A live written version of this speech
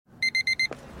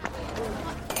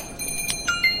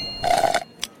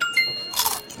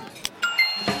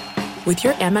With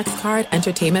your Amex card,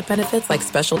 entertainment benefits like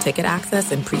special ticket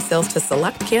access and pre-sales to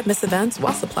select can't-miss events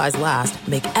while supplies last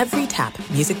make every tap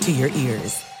music to your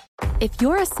ears. If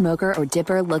you're a smoker or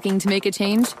dipper looking to make a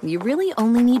change, you really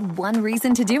only need one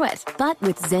reason to do it. But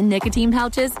with Zyn nicotine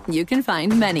pouches, you can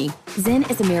find many. Zyn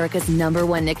is America's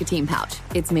 #1 nicotine pouch.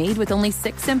 It's made with only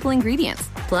 6 simple ingredients.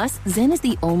 Plus, Zyn is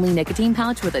the only nicotine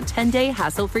pouch with a 10-day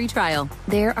hassle-free trial.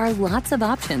 There are lots of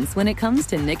options when it comes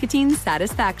to nicotine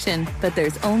satisfaction, but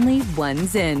there's only one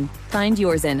Zyn. Find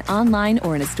your Zyn online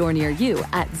or in a store near you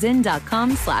at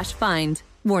zyn.com/find.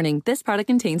 Warning, this product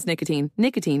contains nicotine.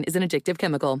 Nicotine is an addictive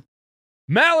chemical.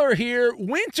 Maller here.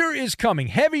 Winter is coming.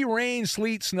 Heavy rain,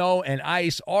 sleet, snow, and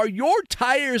ice. Are your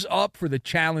tires up for the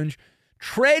challenge?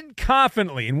 Tread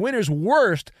confidently in winter's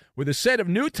worst with a set of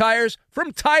new tires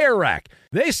from Tire Rack.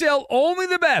 They sell only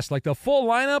the best, like the full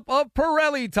lineup of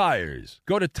Pirelli tires.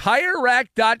 Go to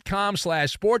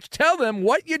TireRack.com/sports. Tell them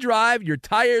what you drive. Your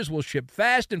tires will ship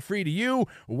fast and free to you.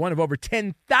 One of over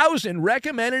 10,000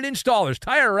 recommended installers.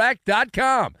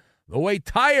 TireRack.com. The way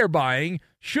tire buying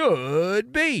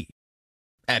should be.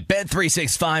 At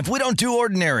Bet365, we don't do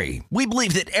ordinary. We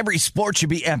believe that every sport should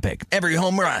be epic. Every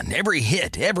home run, every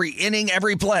hit, every inning,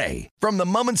 every play. From the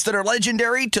moments that are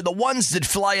legendary to the ones that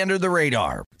fly under the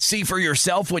radar. See for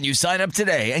yourself when you sign up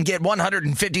today and get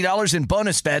 $150 in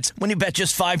bonus bets when you bet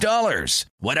just $5.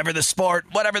 Whatever the sport,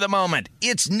 whatever the moment,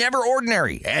 it's never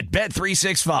ordinary at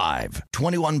Bet365.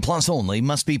 21 plus only.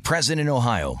 Must be present in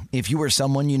Ohio. If you or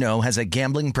someone you know has a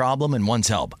gambling problem and wants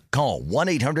help, call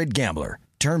 1-800-GAMBLER.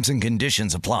 Terms and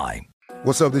conditions apply.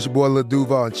 What's up, this your boy Lil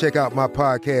Duval, and check out my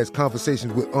podcast,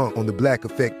 Conversations with Unc, on the Black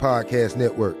Effect Podcast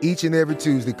Network. Each and every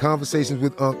Tuesday, Conversations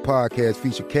with Unc podcast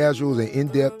feature casuals and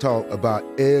in-depth talk about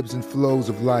ebbs and flows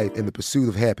of life and the pursuit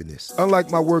of happiness.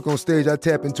 Unlike my work on stage, I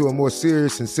tap into a more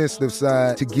serious and sensitive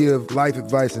side to give life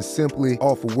advice and simply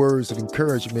offer words of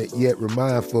encouragement, yet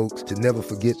remind folks to never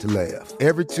forget to laugh.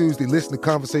 Every Tuesday, listen to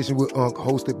Conversations with Unc,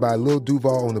 hosted by Lil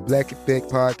Duval on the Black Effect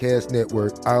Podcast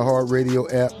Network,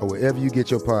 iHeartRadio app, or wherever you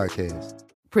get your podcasts.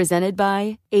 Presented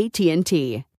by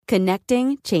AT&T.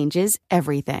 Connecting changes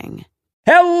everything.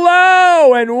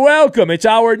 Hello and welcome. It's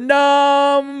hour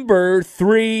number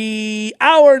three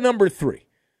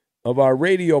of our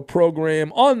radio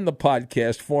program on the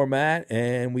podcast format.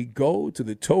 And we go to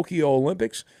the Tokyo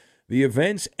Olympics. The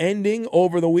events ending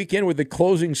over the weekend with the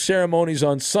closing ceremonies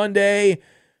on Sunday.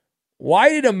 Why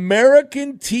did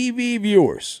American TV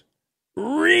viewers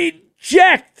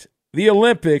reject the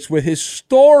Olympics with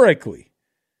historically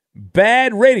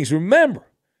bad ratings? Remember,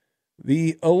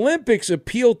 the Olympics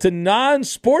appeal to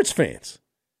non-sports fans,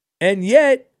 and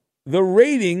yet the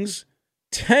ratings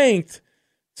tanked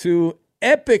to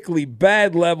epically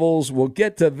bad levels. We'll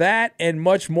get to that and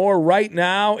much more right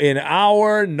now in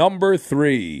hour number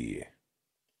three.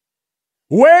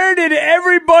 Where did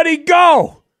everybody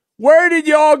go? Where did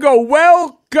y'all go?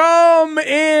 Welcome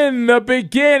in the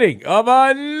beginning of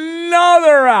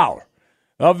another hour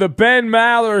of the Ben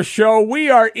Maller Show. We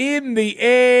are in the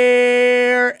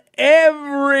air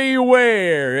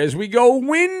everywhere as we go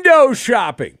window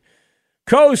shopping,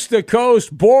 coast to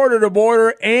coast, border to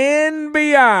border, and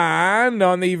beyond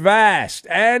on the vast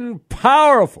and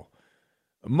powerful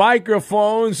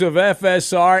microphones of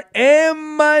FSR,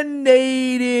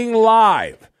 emanating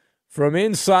live from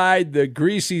inside the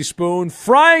greasy spoon,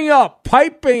 frying up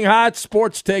piping hot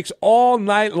sports takes all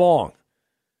night long.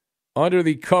 Under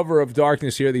the cover of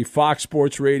darkness here, the Fox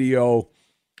Sports Radio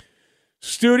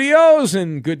studios,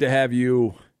 and good to have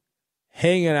you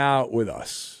hanging out with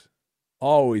us.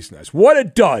 Always nice. What a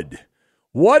dud.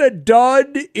 What a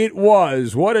dud it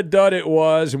was. What a dud it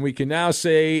was. And we can now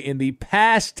say in the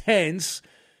past tense,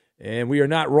 and we are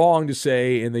not wrong to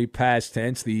say in the past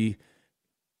tense, the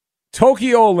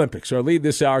Tokyo Olympics. Our lead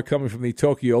this hour coming from the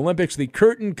Tokyo Olympics. The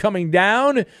curtain coming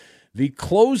down. The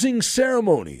closing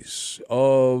ceremonies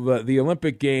of the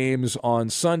Olympic Games on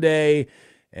Sunday.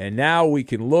 And now we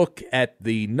can look at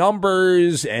the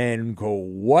numbers and go,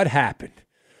 what happened?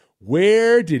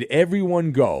 Where did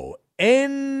everyone go?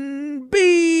 NBC.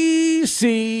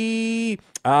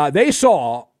 They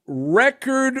saw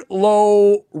record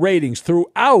low ratings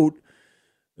throughout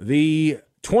the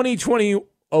 2020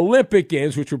 Olympic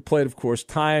Games, which were played, of course,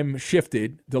 time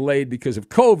shifted, delayed because of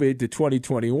COVID to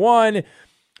 2021.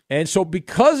 And so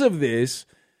because of this,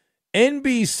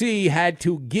 NBC had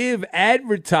to give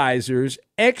advertisers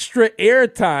extra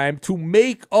airtime to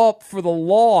make up for the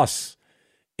loss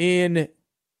in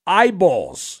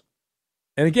eyeballs.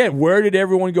 And again, where did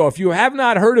everyone go? If you have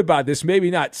not heard about this,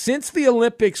 maybe not. Since the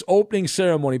Olympics opening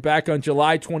ceremony back on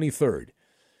July 23rd,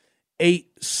 a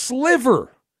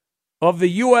sliver of the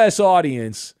U.S.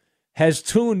 audience has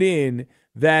tuned in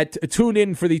that tuned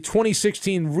in for the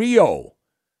 2016 Rio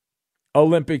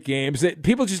Olympic Games, that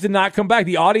people just did not come back.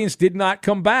 The audience did not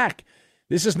come back.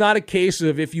 This is not a case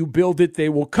of if you build it, they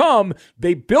will come.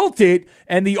 They built it,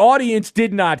 and the audience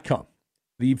did not come.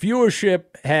 The viewership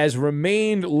has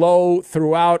remained low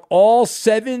throughout all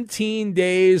 17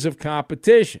 days of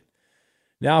competition.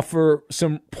 Now, for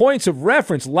some points of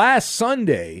reference, last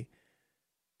Sunday,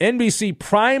 NBC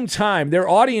prime time, their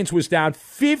audience was down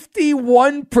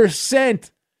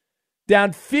 51%.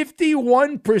 Down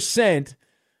 51%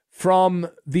 from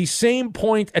the same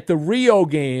point at the Rio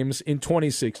Games in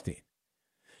 2016.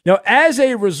 Now, as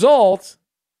a result,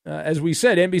 as we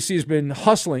said, NBC has been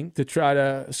hustling to try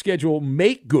to schedule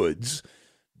make goods.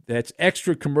 That's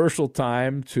extra commercial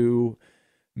time to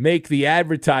make the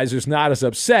advertisers not as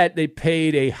upset. They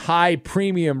paid a high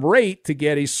premium rate to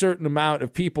get a certain amount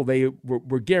of people they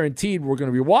were guaranteed were going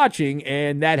to be watching,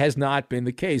 and that has not been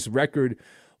the case. Record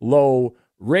low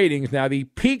ratings. Now, the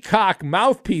Peacock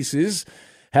mouthpieces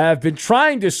have been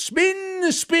trying to spin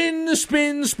this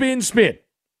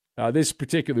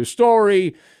particular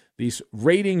story, these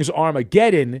ratings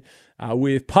Armageddon,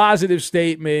 with positive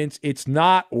statements. It's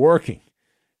not working.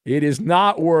 It is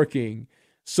not working.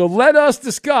 So let us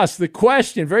discuss the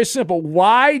question, very simple.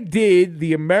 Why did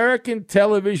the American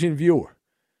television viewer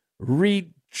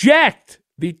reject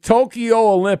the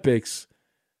Tokyo Olympics,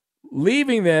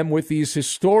 leaving them with these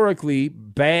historically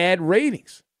bad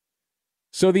ratings?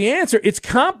 So the answer, it's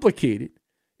complicated.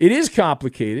 It is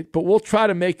complicated, but we'll try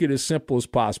to make it as simple as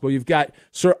possible. You've got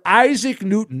Sir Isaac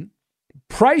Newton,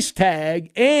 price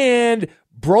tag, and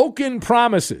broken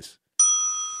promises.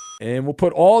 And we'll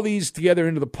put all these together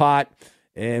into the pot,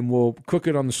 and we'll cook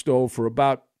it on the stove for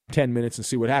about 10 minutes and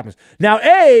see what happens. Now,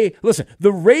 listen,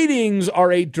 the ratings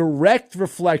are a direct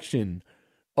reflection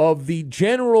of the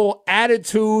general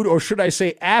attitude, or should I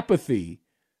say apathy,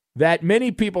 that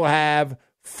many people have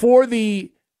for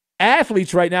the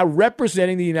athletes right now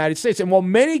representing the United States. And while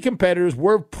many competitors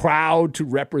were proud to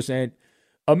represent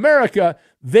America,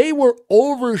 they were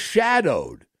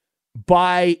overshadowed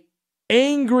by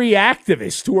angry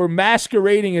activists who are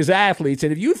masquerading as athletes.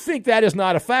 And if you think that is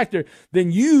not a factor,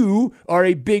 then you are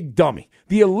a big dummy.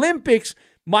 The Olympics,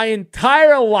 my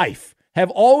entire life, have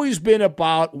always been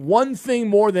about one thing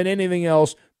more than anything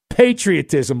else: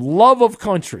 patriotism, love of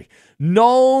country,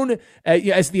 known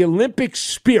as the Olympic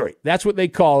spirit. That's what they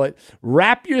call it.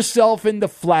 Wrap yourself in the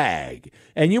flag.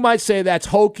 And you might say that's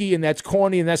hokey and that's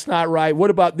corny and that's not right. What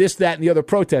about this, that, and the other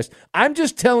protest? I'm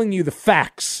just telling you the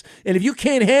facts. And if you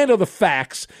can't handle the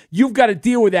facts, you've got to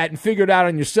deal with that and figure it out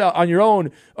on your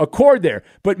own accord there.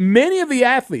 But many of the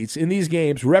athletes in these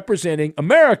games representing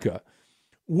America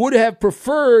would have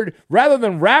preferred, rather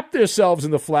than wrap themselves in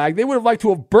the flag, they would have liked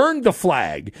to have burned the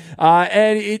flag.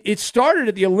 And it started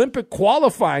at the Olympic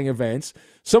qualifying events.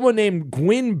 Someone named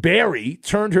Gwyn Berry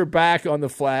turned her back on the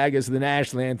flag as the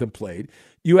national anthem played.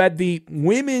 You had the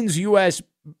women's U.S.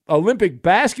 Olympic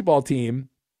basketball team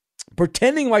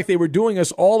pretending like they were doing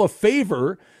us all a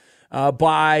favor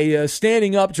by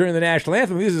standing up during the national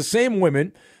anthem. These are the same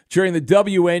women during the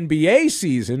WNBA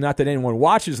season, not that anyone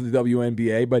watches the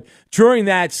WNBA, but during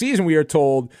that season, we are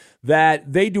told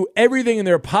that they do everything in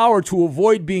their power to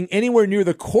avoid being anywhere near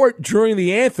the court during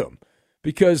the anthem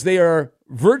because they are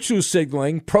virtue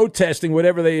signaling, protesting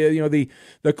whatever the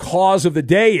cause of the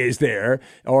day is there,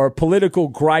 or political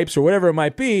gripes or whatever it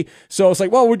might be. So it's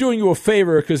like, well, we're doing you a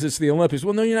favor because it's the Olympics.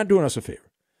 Well, no, you're not doing us a favor.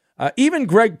 Even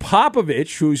Greg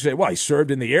Popovich, who said, well, he served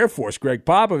in the Air Force, Greg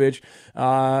Popovich,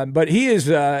 but he's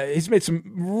made some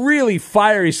really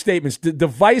fiery statements,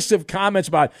 divisive comments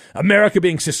about America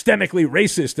being systemically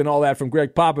racist and all that from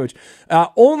Greg Popovich.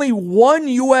 Only one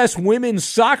U.S. women's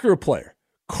soccer player,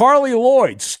 Carly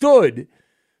Lloyd, stood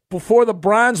before the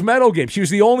bronze medal game. She was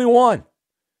the only one.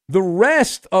 The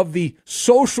rest of the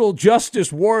social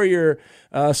justice warrior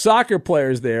soccer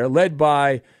players there, led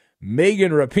by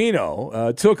Megan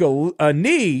Rapinoe, took a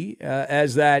knee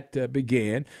as that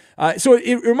began. So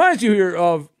it reminds you here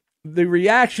of the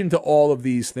reaction to all of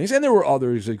these things, and there were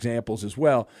other examples as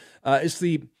well. It's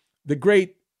the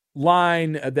great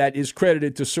line that is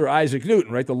credited to Sir Isaac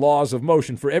Newton, right? The laws of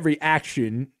motion. For every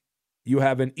action, you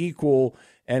have an equal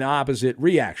and opposite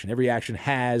reaction. Every action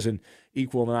has an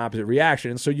equal and opposite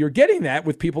reaction. And so you're getting that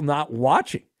with people not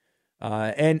watching.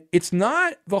 And it's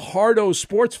not the hardo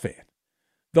sports fan.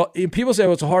 People say,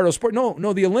 well, it's a hardo sport.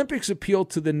 No, the Olympics appeal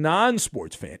to the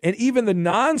non-sports fan. And even the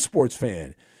non-sports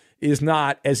fan is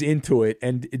not as into it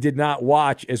and did not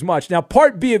watch as much. Now,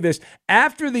 part B of this,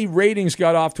 after the ratings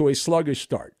got off to a sluggish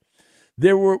start,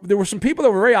 there were some people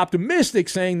that were very optimistic,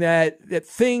 saying that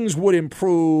things would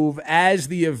improve as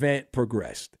the event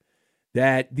progressed.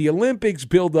 that the Olympics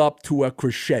build up to a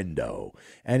crescendo,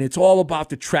 and it's all about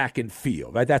the track and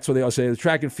field, right? That's what they all say. The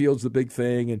track and field's the big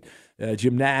thing, and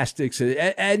gymnastics,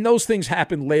 and those things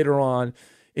happen later on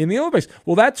in the Olympics.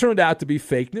 Well, that turned out to be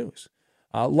fake news.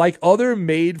 Like other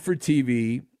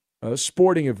made-for-TV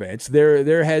sporting events,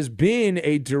 there has been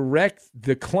a direct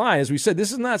decline. As we said,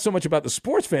 this is not so much about the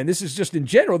sports fan. This is just in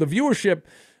general. The viewership,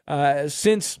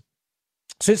 since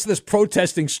this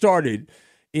protesting started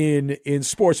in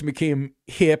sports and became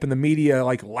hip and the media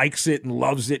likes it and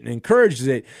loves it and encourages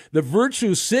it, the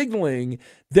virtue signaling,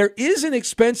 there is an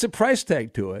expensive price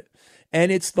tag to it,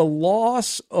 and it's the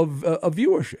loss of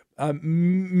viewership.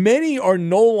 Many are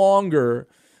no longer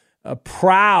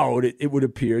proud, it would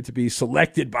appear, to be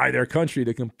selected by their country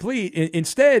to compete.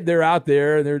 Instead, they're out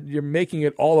there and you're making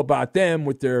it all about them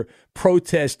with their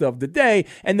protest of the day,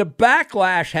 and the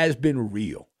backlash has been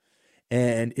real.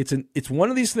 And it's one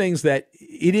of these things that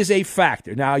it is a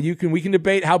factor. Now we can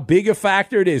debate how big a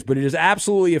factor it is, but it is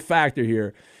absolutely a factor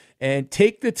here. And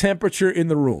take the temperature in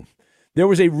the room. There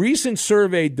was a recent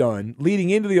survey done leading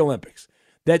into the Olympics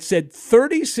that said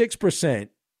 36%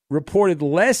 reported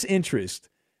less interest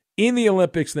in the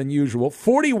Olympics than usual.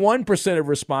 41% of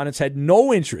respondents had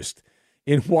no interest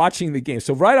in watching the game.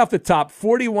 So right off the top,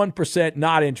 41%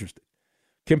 not interested,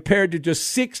 compared to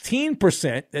just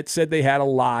 16% that said they had a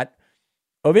lot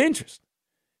of interest.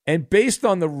 And based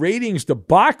on the ratings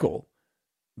debacle,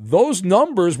 those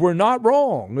numbers were not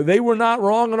wrong. They were not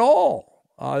wrong at all.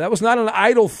 That was not an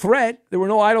idle threat. There were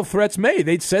no idle threats made.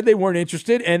 They'd said they weren't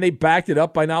interested, and they backed it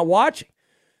up by not watching.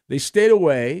 They stayed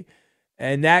away,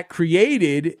 and that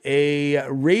created a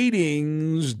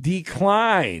ratings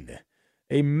decline,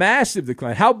 a massive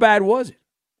decline. How bad was it?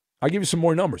 I'll give you some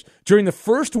more numbers. During the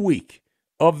first week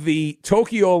of the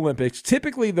Tokyo Olympics,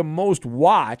 typically the most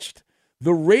watched,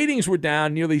 the ratings were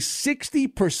down nearly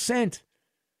 60%.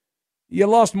 You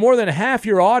lost more than half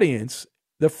your audience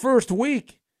the first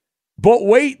week. But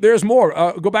wait, there's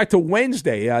more. Go back to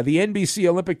Wednesday. The NBC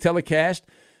Olympic telecast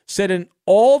set an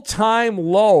all-time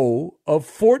low of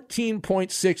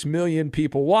 14.6 million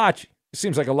people watching. It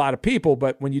seems like a lot of people,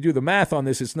 but when you do the math on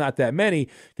this, it's not that many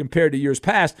compared to years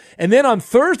past. And then on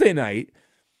Thursday night,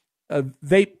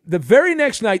 the very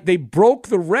next night, they broke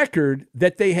the record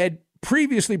that they had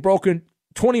previously broken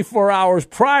 24 hours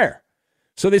prior.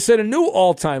 So they set a new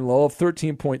all-time low of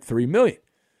 13.3 million.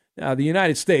 Now, the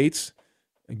United States,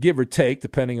 give or take,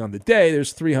 depending on the day,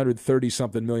 there's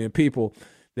 330-something million people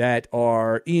that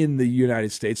are in the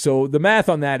United States. So the math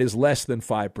on that is less than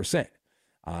 5%.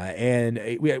 And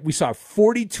we saw a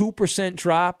 42%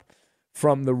 drop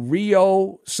from the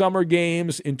Rio Summer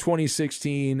Games in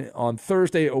 2016 on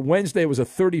Thursday. Wednesday was a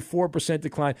 34%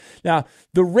 decline. Now,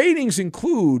 the ratings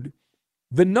include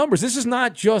the numbers. This is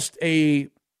not just a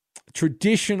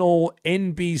traditional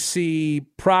NBC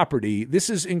property. This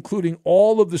is including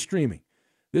all of the streaming.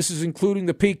 This is including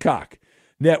the Peacock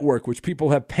network, which people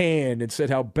have panned and said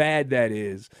how bad that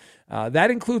is.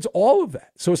 That includes all of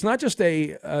that. So it's not just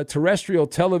a terrestrial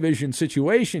television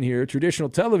situation here, traditional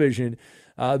television.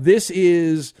 This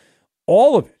is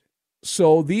all of it.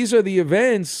 So these are the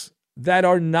events that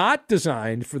are not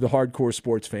designed for the hardcore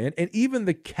sports fan. And even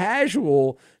the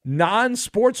casual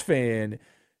non-sports fan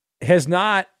has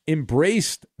not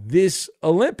embraced this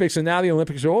Olympics. And now the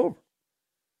Olympics are over.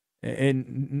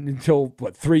 And until,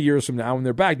 3 years from now when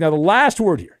they're back. Now, the last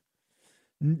word here.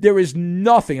 There is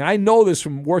nothing, I know this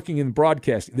from working in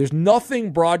broadcasting, there's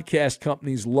nothing broadcast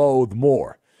companies loathe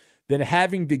more than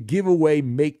having to give away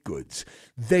make goods.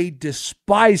 They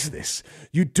despise this.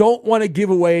 You don't want to give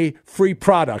away free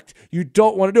product. You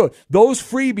don't want to do it. Those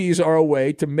freebies are a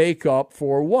way to make up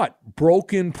for what?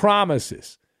 Broken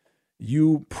promises.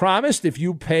 You promised if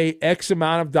you pay X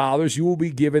amount of dollars, you will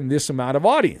be given this amount of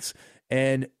audience.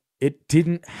 And it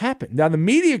didn't happen. Now, the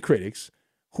media critics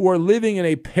who are living in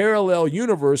a parallel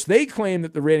universe, they claim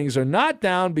that the ratings are not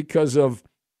down because of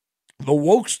the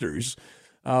wokesters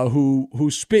who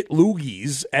spit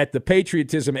loogies at the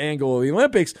patriotism angle of the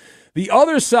Olympics. The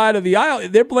other side of the aisle,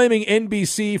 they're blaming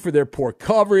NBC for their poor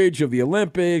coverage of the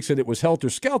Olympics and it was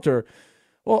helter-skelter.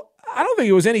 Well, I don't think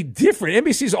it was any different.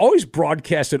 NBC's always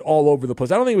broadcasted all over the place.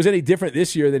 I don't think it was any different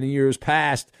this year than in years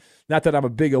past. Not that I'm a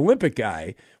big Olympic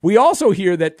guy. We also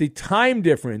hear that the time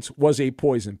difference was a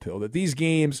poison pill, that these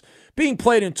games being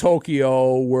played in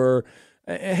Tokyo were,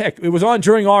 heck, it was on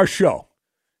during our show.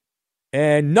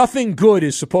 And nothing good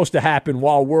is supposed to happen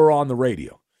while we're on the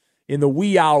radio in the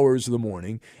wee hours of the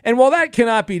morning. And while that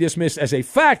cannot be dismissed as a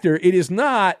factor, it is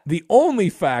not the only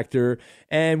factor.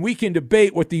 And we can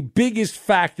debate what the biggest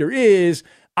factor is.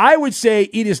 I would say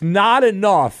it is not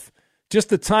enough, just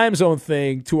the time zone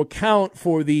thing, to account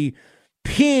for the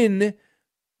pin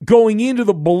going into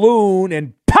the balloon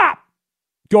and pop,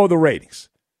 go the ratings.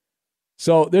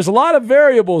 So there's a lot of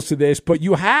variables to this, but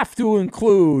you have to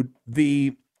include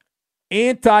the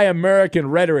anti-American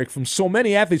rhetoric from so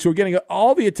many athletes who are getting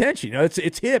all the attention. You know,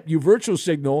 it's hip. You virtual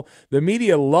signal. The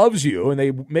media loves you, and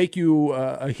they make you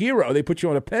a hero. They put you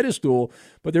on a pedestal.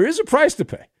 But there is a price to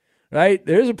pay, right?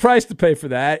 There is a price to pay for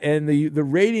that, and the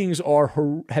ratings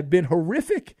have been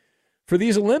horrific for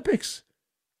these Olympics.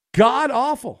 God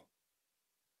awful.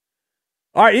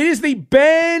 All right, it is the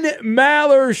Ben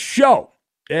Maller Show.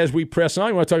 As we press on,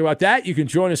 you want to talk about that? You can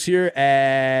join us here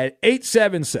at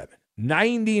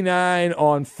 877-99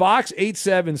 on Fox,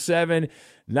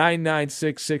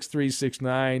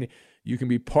 877-996-6369. You can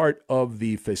be part of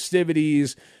the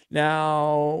festivities.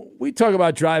 Now, we talk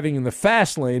about driving in the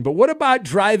fast lane, but what about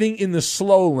driving in the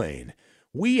slow lane?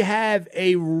 We have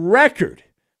a record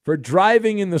for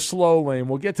driving in the slow lane.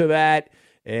 We'll get to that,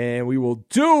 and we will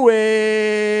do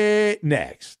it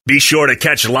next. Be sure to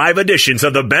catch live editions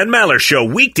of the Ben Maller Show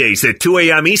weekdays at 2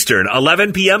 a.m. Eastern,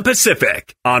 11 p.m.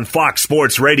 Pacific on Fox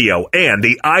Sports Radio and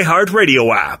the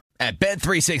iHeartRadio app. At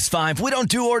Bet365, we don't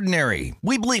do ordinary.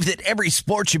 We believe that every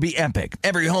sport should be epic.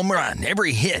 Every home run,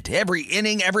 every hit, every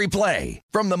inning, every play.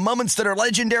 From the moments that are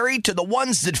legendary to the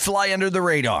ones that fly under the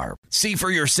radar. See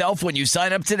for yourself when you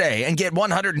sign up today and get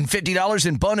 $150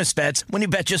 in bonus bets when you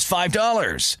bet just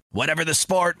 $5. Whatever the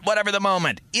sport, whatever the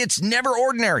moment, it's never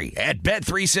ordinary at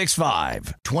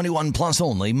Bet365. 21 plus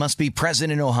only. Must be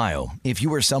present in Ohio. If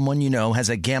you or someone you know has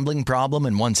a gambling problem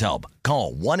and wants help,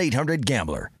 call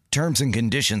 1-800-GAMBLER. Terms and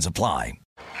conditions apply.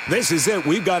 This is it.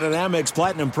 We've got an Amex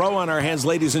Platinum Pro on our hands,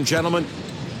 ladies and gentlemen.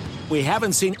 We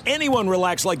haven't seen anyone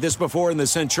relax like this before in the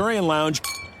Centurion Lounge.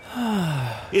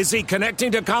 Is he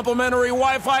connecting to complimentary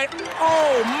Wi-Fi?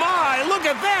 Oh, my. Look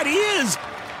at that. He is.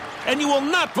 And you will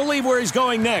not believe where he's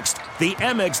going next. The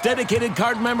Amex dedicated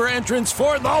card member entrance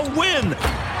for the win.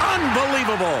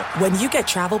 Unbelievable. When you get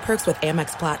travel perks with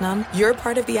Amex Platinum, you're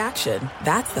part of the action.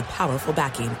 That's the powerful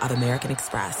backing of American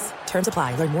Express. Terms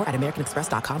apply. Learn more at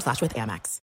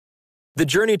americanexpress.com/withAmex. The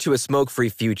journey to a smoke-free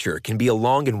future can be a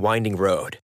long and winding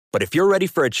road. But if you're ready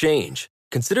for a change,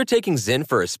 consider taking Zyn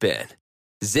for a spin.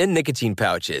 Zyn nicotine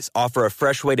pouches offer a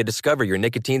fresh way to discover your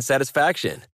nicotine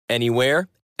satisfaction. Anywhere,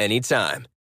 anytime.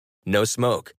 No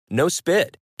smoke, no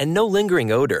spit, and no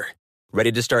lingering odor.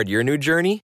 Ready to start your new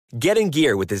journey? Get in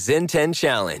gear with the Zyn 10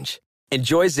 Challenge.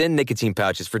 Enjoy Zyn nicotine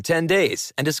pouches for 10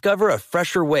 days and discover a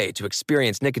fresher way to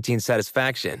experience nicotine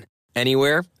satisfaction.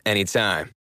 Anywhere, anytime.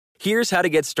 Here's how to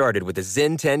get started with the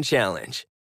Zyn 10 Challenge.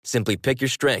 Simply pick your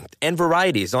strength and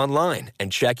varieties online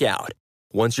and check out.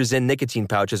 Once your Zyn nicotine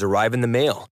pouches arrive in the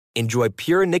mail, enjoy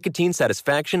pure nicotine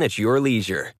satisfaction at your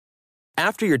leisure.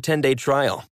 After your 10-day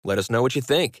trial, let us know what you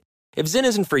think. If Zyn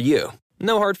isn't for you,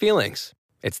 no hard feelings.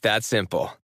 It's that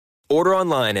simple. Order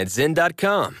online at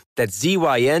Zyn.com. That's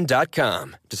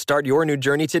ZYN.com to start your new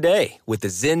journey today with the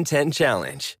Zyn 10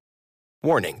 Challenge.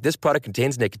 Warning, this product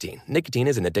contains nicotine. Nicotine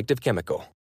is an addictive chemical.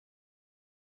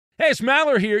 Hey, it's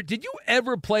Maller here. Did you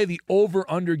ever play the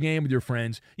over-under game with your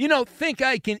friends? You know, think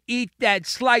I can eat that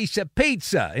slice of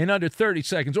pizza in under 30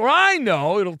 seconds. Or I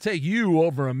know it'll take you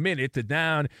over a minute to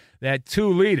down that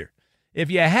 2-liter. If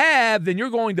you have, then you're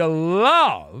going to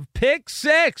love Pick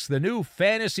Six, the new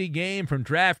fantasy game from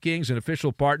DraftKings, an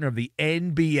official partner of the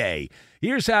NBA.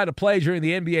 Here's how to play during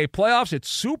the NBA playoffs. It's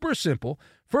super simple.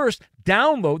 First,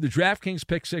 download the DraftKings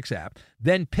Pick Six app,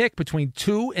 then pick between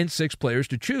 2 and 6 players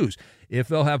to choose if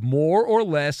they'll have more or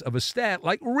less of a stat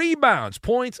like rebounds,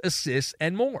 points, assists,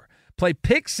 and more. Play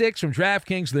Pick Six from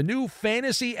DraftKings, the new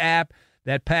fantasy app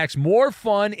that packs more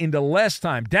fun into less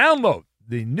time. Download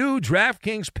the new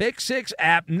DraftKings Pick Six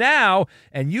app now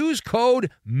and use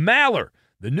code MALLER.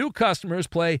 The new customers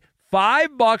play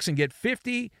 $5 and get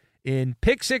 50 in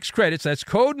Pick Six credits. That's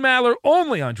code MALLER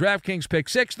only on DraftKings Pick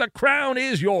Six. The crown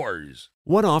is yours.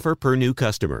 One offer per new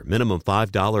customer. Minimum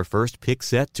 $5 first pick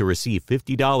set to receive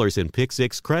 $50 in Pick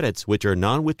Six credits, which are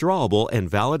non-withdrawable and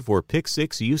valid for Pick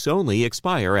Six use only.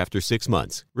 Expire after 6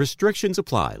 months. Restrictions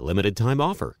apply. Limited time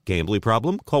offer. Gambling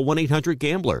problem? Call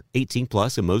 1-800-GAMBLER. 18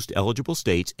 plus in most eligible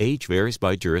states. Age varies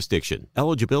by jurisdiction.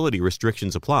 Eligibility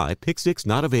restrictions apply. Pick Six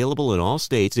not available in all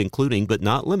states, including but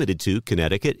not limited to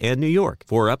Connecticut and New York.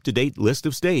 For up-to-date list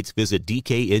of states, visit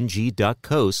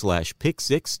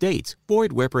dkng.co/pick6states.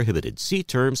 Void where prohibited. See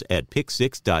terms at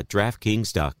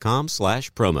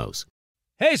pick6.draftkings.com/promos.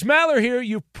 Hey, it's Maller here.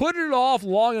 You've put it off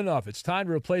long enough. It's time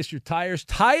to replace your tires.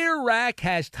 Tire Rack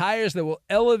has tires that will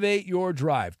elevate your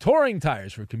drive. Touring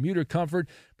tires for commuter comfort,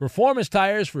 performance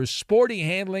tires for sporty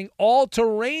handling,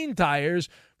 all-terrain tires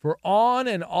for on-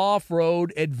 and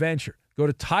off-road adventure. Go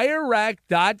to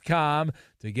TireRack.com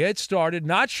to get started.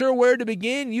 Not sure where to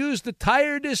begin? Use the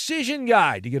Tire Decision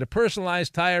Guide to get a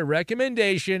personalized tire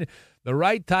recommendation. The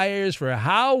right tires for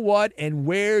how, what, and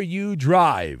where you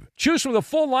drive. Choose from the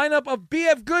full lineup of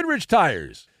BF Goodrich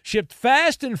tires. Shipped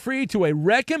fast and free to a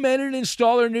recommended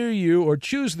installer near you, or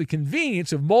choose the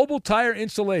convenience of mobile tire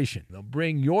installation. They'll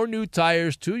bring your new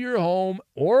tires to your home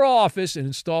or office and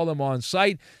install them on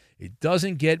site. It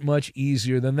doesn't get much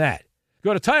easier than that.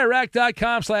 Go to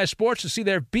TireRack.com/sports to see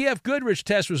their BF Goodrich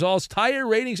test results, tire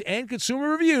ratings, and consumer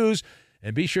reviews,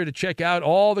 and be sure to check out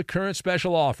all the current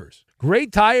special offers.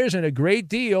 Great tires and a great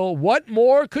deal. What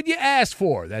more could you ask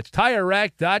for? That's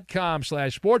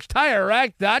TireRack.com/sports.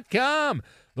 TireRack.com,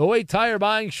 the way tire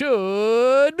buying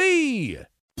should be.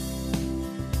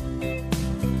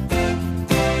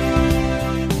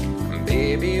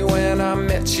 Baby, when I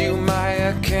met you, my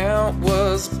account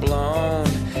was blown.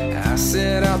 I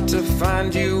set out to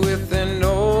find you with an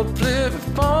old flip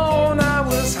phone. I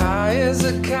was high as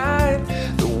a kite.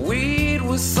 The weed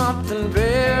was something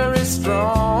very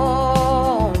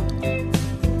strong.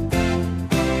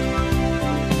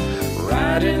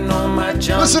 Riding on my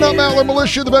John Listen up, Maller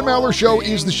Militia. The Ben Maller Show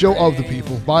is the show of the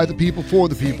people, by the people, for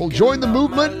the people. Join the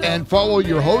movement and follow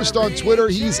your host on Twitter.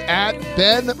 He's at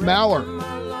Ben Maller.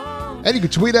 And you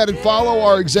can tweet at and follow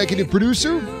our executive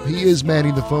producer. He is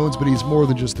manning the phones, but he's more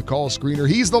than just the call screener.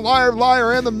 He's the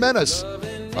liar, and the menace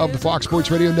of the Fox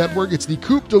Sports Radio Network. It's the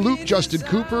Coop de Loop, Justin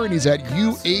Cooper, and he's at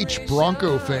UH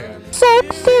Bronco fan.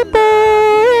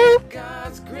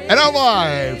 And now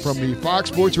live from the Fox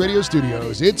Sports Radio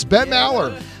studios, it's Ben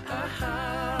Maller.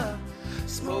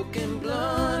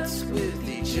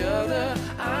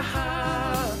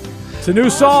 It's a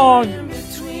new song.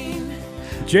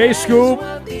 Jay Scoop,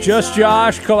 Just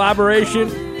Josh collaboration,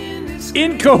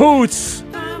 in cahoots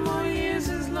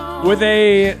with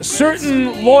a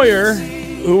certain lawyer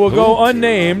who will go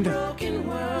unnamed.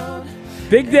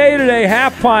 Big day today,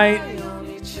 Half Pint.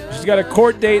 She's got a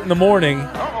court date in the morning.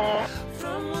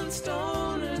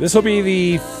 This will be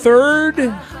the third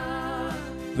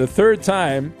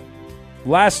time.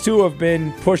 Last two have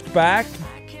been pushed back.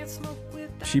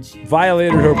 She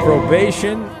violated her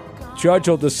probation. Judge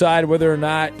will decide whether or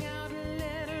not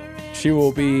she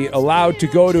will be allowed to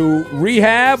go to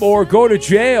rehab or go to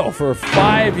jail for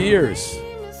 5 years.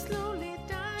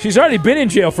 She's already been in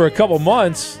jail for a couple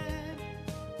months.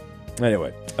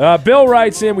 Anyway, Bill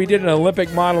writes in, we did an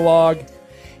Olympic monologue,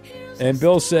 and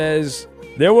Bill says,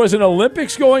 there was an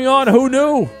Olympics going on, who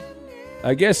knew?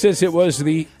 I guess since it was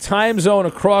the time zone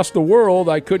across the world,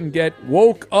 I couldn't get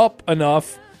woke up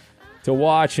enough to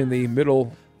watch in the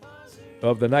middle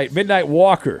of the night. Midnight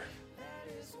Walker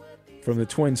from the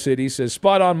Twin Cities says,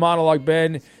 spot on monologue,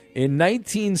 Ben. In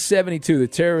 1972, the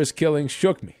terrorist killings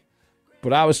shook me,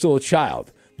 but I was still a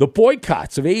child. The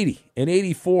boycotts of 80 and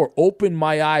 84 opened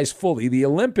my eyes fully. The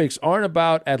Olympics aren't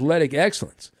about athletic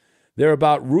excellence. They're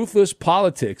about ruthless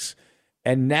politics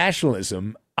and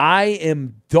nationalism. I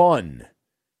am done.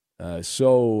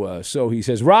 So he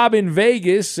says. Rob in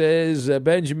Vegas says,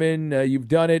 Benjamin, you've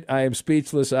done it. I am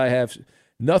speechless. I have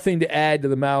nothing to add to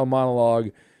the Mal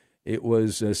monologue. It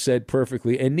was said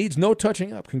perfectly and needs no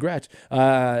touching up. Congrats.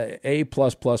 A++++++.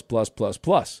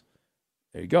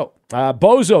 There you go.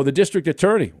 Bozo, the district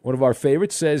attorney, one of our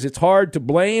favorites, says it's hard to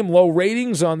blame low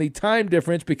ratings on the time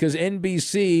difference because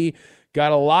NBC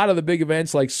got a lot of the big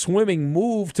events like swimming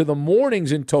moved to the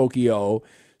mornings in Tokyo,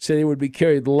 so they would be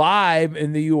carried live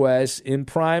in the U.S. in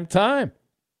prime time.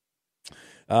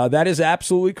 That is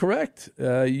absolutely correct.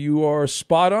 You are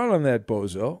spot on that,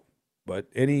 Bozo. But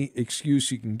any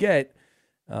excuse you can get,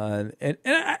 and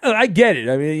I get it.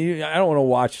 I mean, I don't want to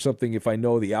watch something if I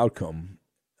know the outcome.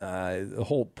 The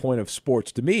whole point of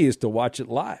sports to me is to watch it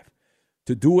live,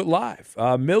 to do it live.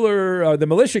 The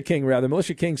Militia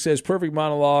King says, perfect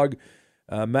monologue.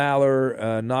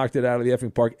 Maller knocked it out of the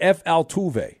effing park. F.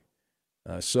 Altuve.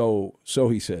 So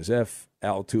he says, F.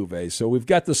 Altuve. So we've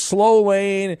got the slow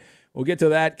lane. We'll get to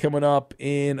that coming up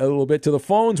in a little bit. To the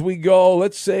phones we go.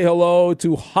 Let's say hello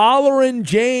to Hollering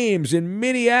James in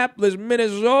Minneapolis,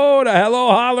 Minnesota. Hello,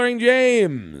 Hollering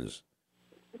James.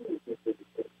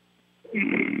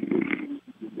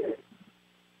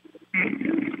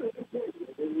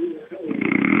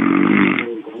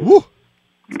 Woo.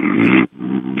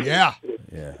 Yeah.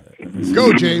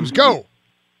 Go, James, go.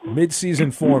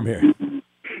 Mid-season form here.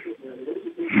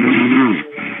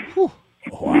 Whew.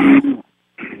 Wow.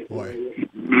 Boy.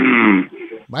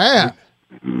 Man.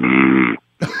 He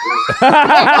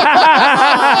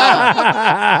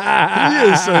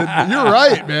is. You're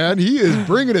right, man. He is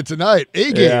bringing it tonight.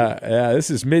 A game. Yeah. This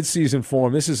is mid-season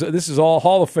form. This is all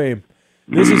Hall of Fame.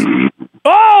 This is. Oh,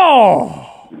 Oh!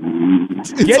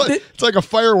 It's like a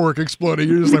firework exploding.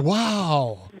 You're just like,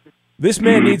 wow. This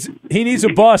man needs a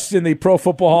bust in the Pro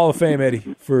Football Hall of Fame,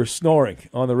 Eddie, for snoring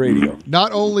on the radio.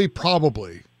 Not only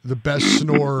probably the best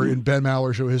snorer in Ben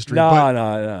Maller Show history.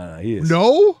 No, he is.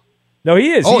 No? No,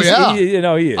 he is. Oh, he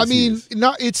is. I mean,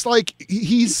 it's like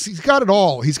he's got it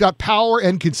all. He's got power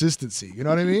and consistency. You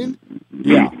know what I mean?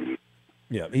 Yeah.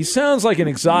 Yeah. He sounds like an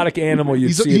exotic animal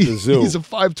you'd see at the zoo. He's a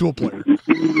 5-tool player.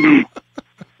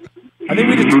 I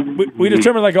think we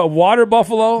determined like a water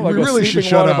buffalo, like we really a should sleeping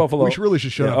shut water up. buffalo. We really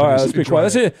should shut up. All right, let's be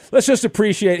quiet. Let's just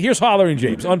appreciate. Here's Hollering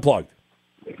James, unplugged.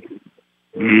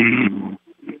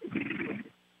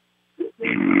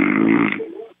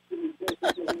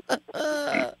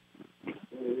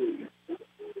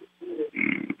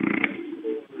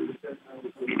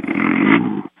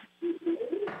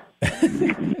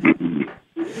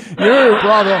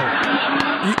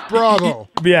 Bravo.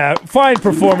 Yeah, fine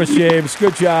performance, James.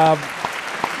 Good job.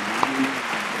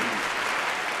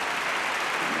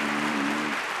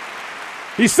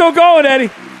 He's still going, Eddie.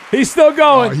 He's still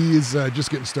going. He is just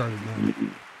getting started now.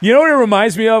 You know what it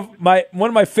reminds me of? One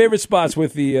of my favorite spots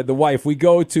with the wife. We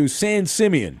go to San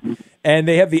Simeon, and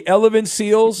they have the elephant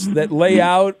seals that lay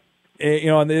out.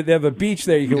 And they have a beach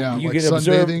there. You can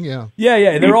observe. Yeah,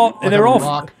 and they're all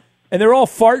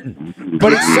farting.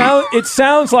 But it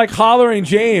sounds like Hollering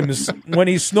James when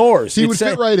he snores. He would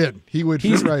fit right in.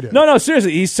 No,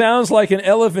 seriously. He sounds like an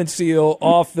elephant seal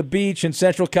off the beach in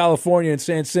Central California in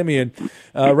San Simeon,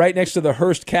 right next to the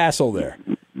Hearst Castle there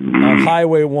on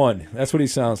Highway 1. That's what he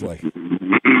sounds like.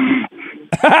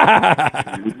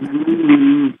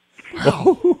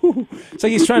 Wow. It's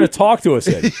like he's trying to talk to us,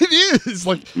 Eddie. It is.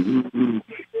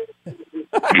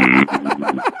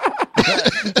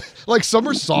 Like some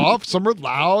are soft, some are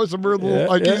loud, some are a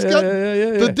little. He's got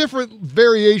the different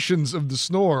variations of the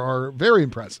snore are very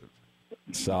impressive.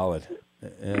 Solid.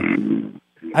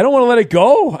 I don't want to let it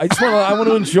go. I want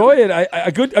to enjoy it.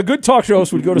 A good talk show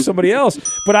host would go to somebody else,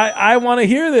 but I want to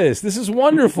hear this. This is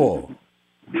wonderful.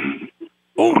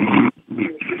 Oh.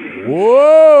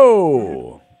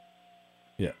 Whoa.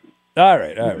 Yeah. All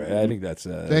right. I think that's.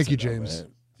 Thank you, James.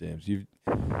 James, you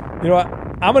know what?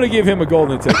 I'm going to give him a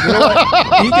golden ticket. You know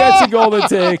what? He gets a golden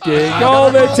ticket.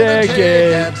 Golden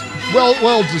ticket.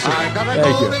 Well deserved.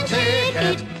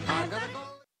 Thank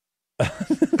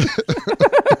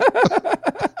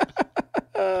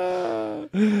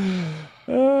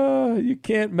you. You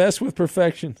can't mess with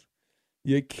perfection.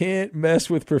 You can't mess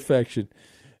with perfection.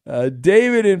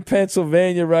 David in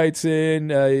Pennsylvania writes in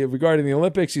regarding the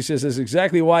Olympics. He says, that's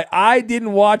exactly why I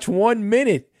didn't watch 1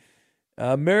 minute.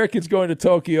 Americans going to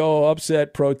Tokyo,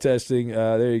 upset, protesting.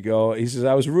 There you go. He says,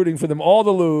 I was rooting for them all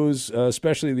to lose,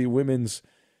 especially the women's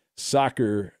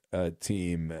soccer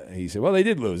team. He said, well, they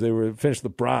did lose. They finished the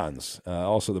bronze.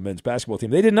 Also, the men's basketball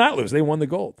team. They did not lose. They won the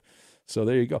gold. So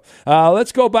there you go.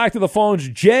 Let's go back to the phones.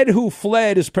 Jed, who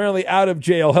fled, is apparently out of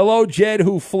jail. Hello, Jed,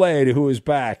 who fled, who is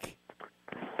back.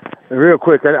 Real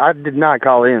quick, I did not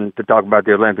call in to talk about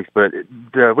the Olympics, but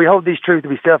we hold these truths to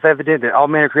be self-evident that all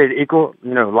men are created equal,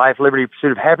 life, liberty,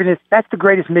 pursuit of happiness. That's the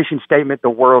greatest mission statement the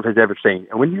world has ever seen.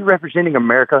 And when you're representing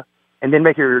America and then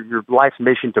make your life's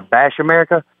mission to bash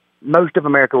America, most of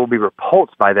America will be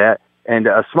repulsed by that, and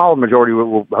a small majority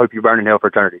will hope you burn in hell for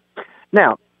eternity.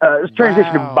 Now, let's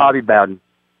transition to Bobby Bowden.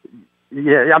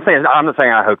 Yeah, I'm not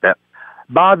saying I hope that.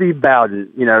 Bobby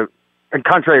Bowden, and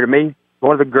contrary to me,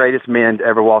 one of the greatest men to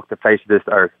ever walk the face of this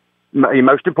earth.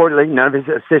 Most importantly, none of his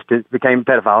assistants became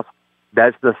pedophiles.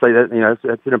 That's an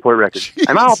important record. Jeez.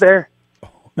 Am I out there?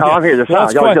 No, I'm here. That's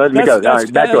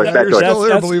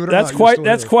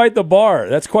quite the bar.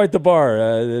 That's quite the bar.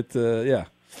 Yeah.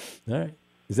 All right.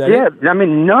 Is that it? I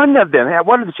mean, none of them.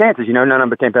 What are the chances? None of them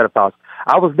became pedophiles.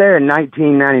 I was there in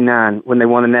 1999 when they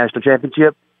won the national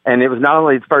championship, and it was not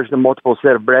only the first of multiple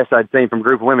set of breasts I'd seen from a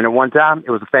group of women at one time, it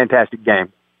was a fantastic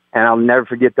game. And I'll never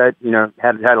forget that,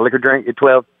 had a liquor drink at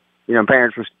 12.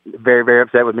 Parents were very, very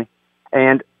upset with me.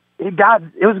 And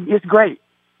it's great.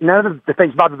 None of the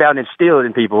things Bobby Bowden instilled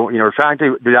in people, trying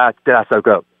to, did I soak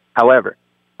up. However,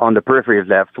 on the periphery of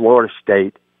that, Florida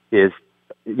State is,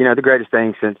 the greatest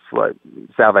thing since,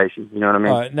 salvation. You know what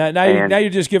I mean? Now you're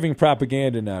just giving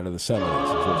propaganda now to the Seminoles.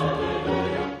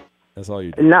 That's all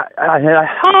you do. I had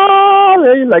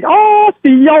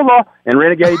Osceola and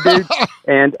Renegade dude,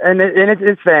 and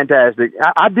it's fantastic.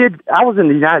 I was in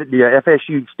the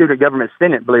FSU Student Government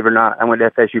Senate, believe it or not. I went to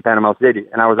FSU Panama City,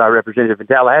 and I was our representative in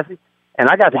Tallahassee, and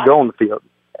I got to go on the field.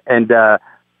 And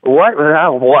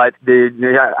what, dude?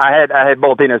 I had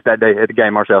boiled peanuts that day at the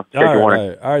game, Marcel. All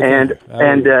right. I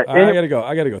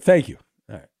gotta go. Thank you.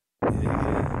 All right.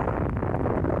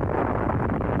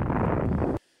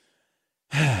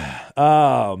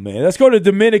 Oh, man. Let's go to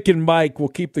Dominican Mike. We'll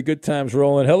keep the good times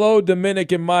rolling. Hello,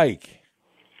 Dominican Mike.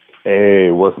 Hey,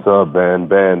 what's up, Ben?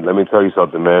 Ben, let me tell you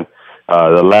something, man.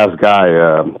 The last guy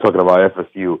talking about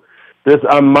FSU.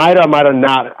 I might have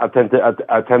not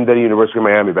attended University of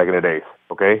Miami back in the days,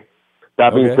 okay?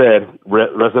 That being said,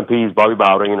 rest in peace, Bobby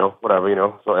Bowden, whatever,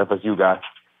 so FSU guy,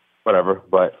 whatever.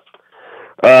 But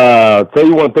tell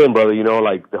you one thing, brother,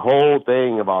 like the whole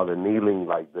thing about the kneeling,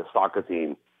 like the soccer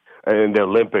team and the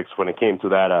Olympics when it came to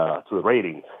that, to the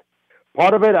ratings.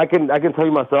 Part of it, I can tell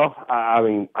you myself.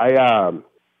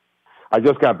 I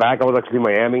just got back. I was actually in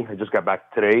Miami. I just got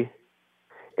back today.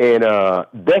 And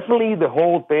definitely the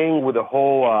whole thing with the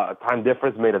whole time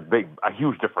difference made a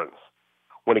huge difference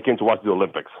when it came to watching the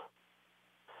Olympics.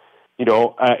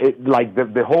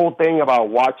 The whole thing about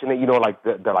watching it,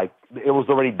 it was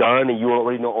already done and you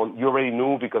already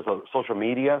knew because of social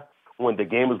media when the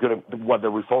game was what the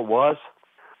result was.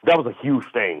 That was a huge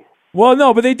thing. Well,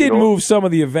 no, but they did move some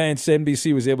of the events.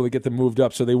 NBC was able to get them moved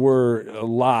up, so they were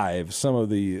live, some of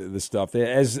the stuff.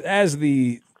 As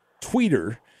the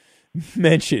tweeter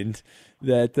mentioned,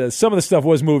 that some of the stuff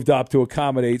was moved up to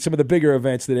accommodate some of the bigger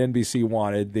events that NBC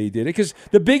wanted. They did it because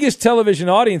the biggest television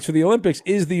audience for the Olympics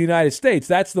is the United States.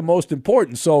 That's the most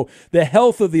important. So the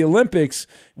health of the Olympics,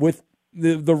 with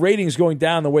the ratings going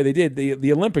down the way they did,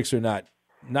 the Olympics are not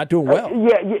doing well.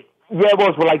 Yeah, it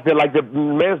was. But like the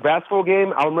men's basketball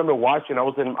game, I remember watching. I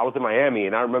was in Miami,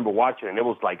 and I remember watching, and it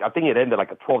was like I think it ended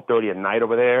like at 12:30 at night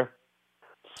over there.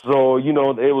 So it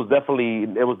was definitely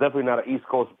not an East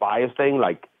Coast bias thing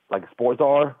like sports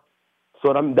are.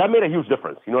 So that made a huge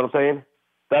difference. You know what I'm saying?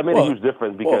 That made a huge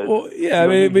difference because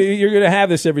you're going to have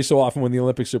this every so often when the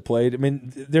Olympics are played. I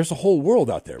mean, there's a whole world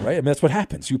out there, right? I mean, that's what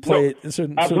happens. You play it in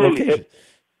certain locations.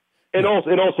 And also,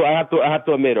 I have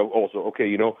to admit,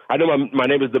 okay, I know my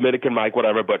name is Dominican Mike,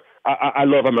 whatever, but I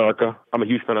love America. I'm a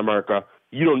huge fan of America.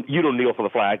 You don't kneel for the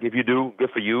flag. If you do,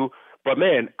 good for you. But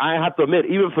man, I have to admit,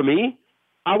 even for me,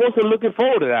 I wasn't looking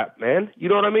forward to that, man. You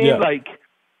know what I mean? Yeah.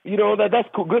 That's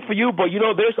cool, good for you. But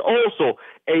there's also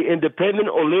a independent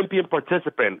Olympian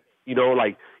participant. You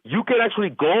can actually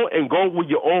go with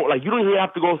your own. Like you don't even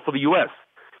have to go for the U.S.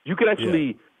 You can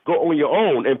actually. Go on your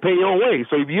own and pay your own way.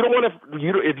 So if you don't want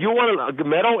if you want a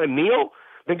medal and kneel,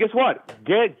 then guess what?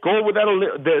 Go with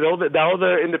that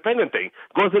other independent thing.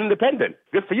 Go as an independent.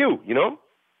 Good for you.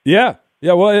 Yeah.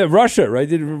 Yeah. Well, Russia, right?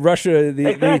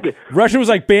 Exactly. Russia was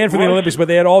like banned from the Olympics, but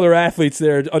they had all their athletes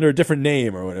there under a different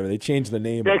name or whatever. They changed the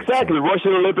name. Exactly.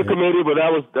 Russian Olympic Committee, but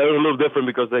that was a little different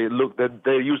because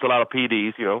they used a lot of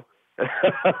PDs.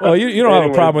 Well, you don't have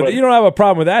a problem with you don't have a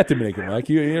problem with that, Dominican Mike.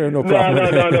 You have no problem.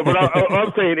 No. But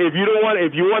I'm saying if you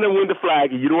want to win the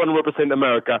flag, and you don't want to represent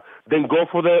America, then go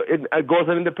as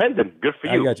an independent. Good for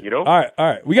you. I got you. All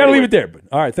right. We got to leave it there. But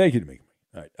all right, thank you, Dominican.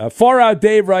 All right. Far Out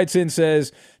Dave writes in,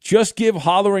 says, just give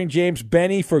Hollering James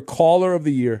Benny for Caller of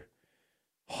the Year.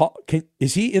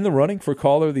 Is he in the running for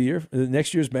Caller of the Year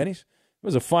next year's Bennies? It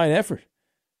was a fine effort.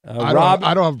 I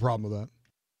don't have a problem with that.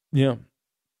 Yeah.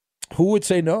 Who would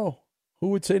say no? Who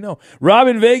would say no?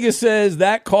 Robin Vegas says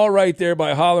that call right there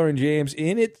by Hollering James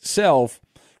in itself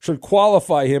should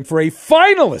qualify him for a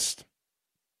finalist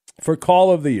for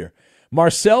Call of the Year.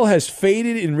 Marcel has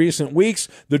faded in recent weeks.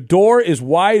 The door is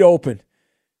wide open,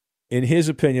 in his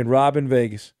opinion, Robin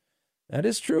Vegas. That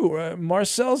is true.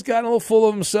 Marcel's gotten a little full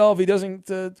of himself. He doesn't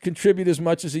contribute as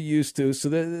much as he used to, so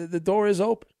the door is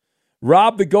open.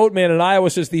 Rob the Goat Man in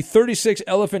Iowa says the 36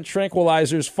 elephant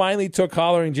tranquilizers finally took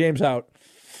Hollering James out.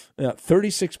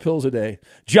 36 pills a day.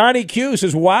 Johnny Q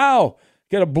says, wow,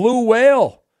 got a blue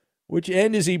whale. Which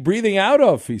end is he breathing out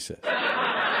of, he says.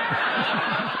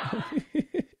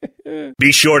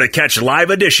 Be sure to catch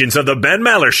live editions of the Ben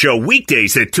Maller Show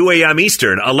weekdays at 2 a.m.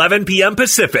 Eastern, 11 p.m.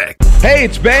 Pacific. Hey,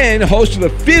 it's Ben, host of the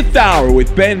Fifth Hour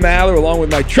with Ben Maller, along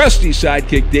with my trusty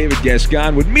sidekick, David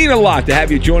Gascon. Would mean a lot to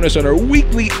have you join us on our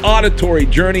weekly auditory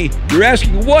journey. You're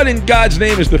asking, what in God's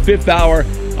name is the Fifth Hour?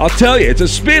 I'll tell you, it's a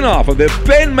spin-off of the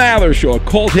Ben Maller Show, a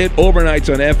cult hit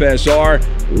overnights on FSR.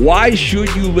 Why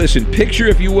should you listen? Picture,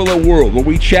 if you will, a world where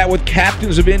we chat with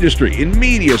captains of industry in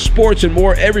media, sports, and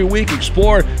more every week.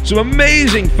 Explore some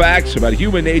amazing facts about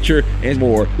human nature and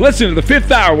more. Listen to the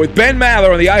Fifth Hour with Ben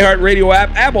Maller on the iHeartRadio app,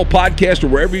 Apple Podcast, or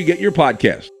wherever you get your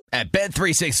podcasts. At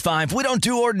Bet365, we don't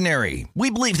do ordinary. We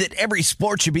believe that every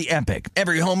sport should be epic.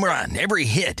 Every home run, every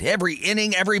hit, every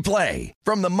inning, every play.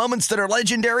 From the moments that are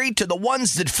legendary to the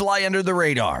ones that fly under the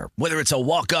radar. Whether it's a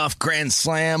walk-off grand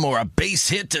slam or a base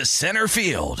hit to center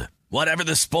field. Whatever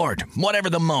the sport, whatever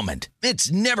the moment.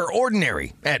 It's never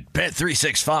ordinary at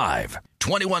Bet365.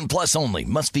 21 plus only.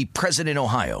 Must be present in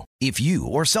Ohio. If you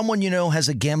or someone you know has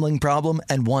a gambling problem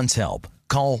and wants help,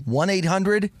 Call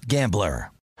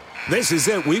 1-800-GAMBLER. This is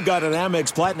it. We've got an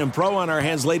Amex Platinum Pro on our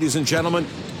hands, ladies and gentlemen.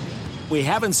 We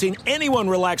haven't seen anyone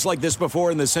relax like this before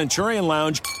in the Centurion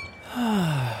Lounge.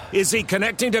 Is he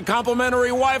connecting to complimentary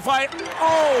Wi-Fi?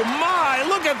 Oh, my.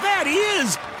 Look at that. He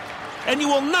is. And you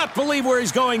will not believe where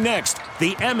he's going next.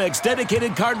 The Amex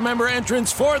dedicated card member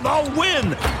entrance for the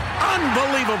win.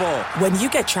 Unbelievable. When you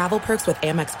get travel perks with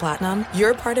Amex Platinum,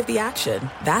 you're part of the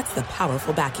action. That's the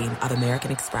powerful backing of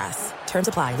American Express. Terms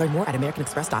apply. Learn more at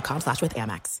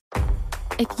americanexpress.com/withAmex.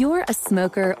 If you're a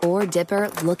smoker or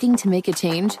dipper looking to make a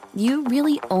change, you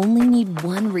really only need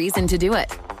one reason to do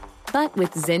it. But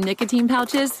with Zyn nicotine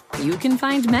pouches, you can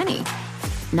find many.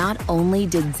 Not only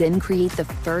did Zyn create the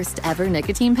first ever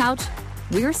nicotine pouch,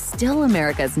 we're still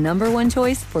America's #1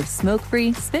 choice for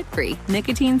smoke-free, spit-free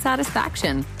nicotine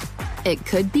satisfaction. It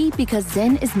could be because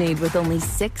Zyn is made with only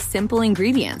 6 simple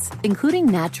ingredients, including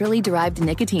naturally derived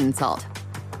nicotine salt.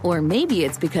 Or maybe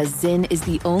it's because Zyn is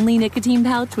the only nicotine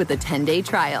pouch with a 10-day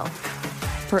trial.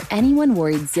 For anyone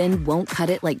worried Zyn won't cut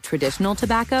it like traditional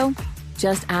tobacco,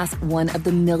 just ask one of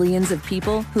the millions of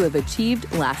people who have achieved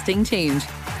lasting change.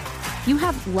 You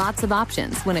have lots of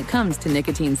options when it comes to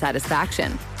nicotine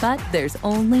satisfaction, but there's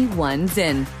only one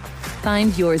Zyn.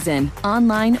 Find your Zyn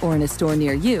online or in a store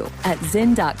near you at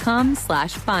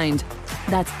zyn.com/find.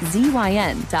 That's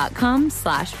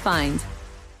ZYN.com/find.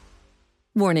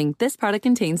 Warning, this product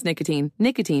contains nicotine.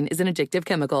 Nicotine is an addictive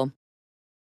chemical.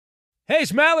 Hey,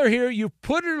 it's Maller here. You've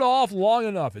put it off long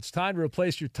enough. It's time to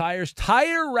replace your tires.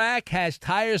 Tire Rack has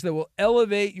tires that will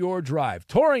elevate your drive.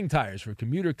 Touring tires for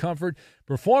commuter comfort,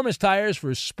 performance tires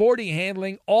for sporty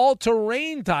handling,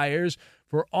 all-terrain tires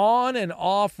for on- and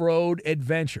off-road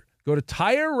adventure. Go to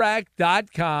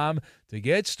TireRack.com to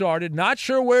get started. Not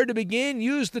sure where to begin?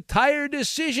 Use the Tire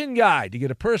Decision Guide to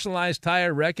get a personalized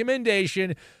tire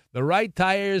recommendation, the right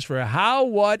tires for how,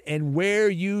 what, and where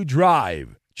you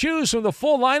drive. Choose from the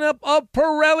full lineup of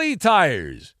Pirelli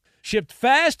tires. Shipped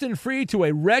fast and free to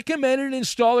a recommended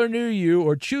installer near you,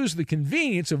 or choose the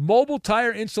convenience of mobile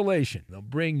tire installation. They'll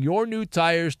bring your new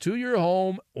tires to your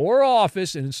home or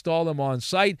office and install them on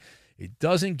site. It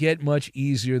doesn't get much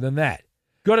easier than that.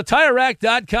 Go to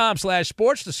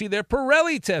TireRack.com/sports to see their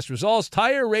Pirelli test results,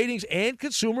 tire ratings, and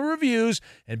consumer reviews,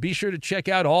 and be sure to check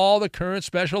out all the current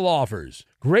special offers.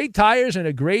 Great tires and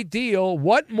a great deal.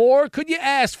 What more could you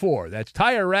ask for? That's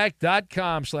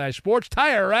TireRack.com/sports.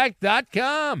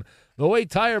 TireRack.com, the way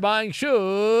tire buying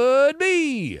should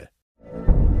be.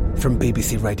 From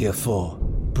BBC Radio 4,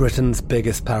 Britain's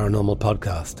biggest paranormal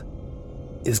podcast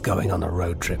is going on a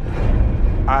road trip.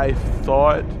 I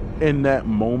thought in that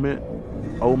moment,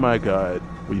 oh my God,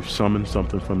 we've summoned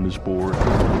something from this board.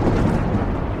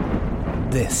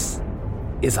 This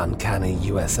is Uncanny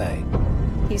USA.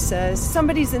 He says,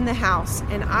 somebody's in the house,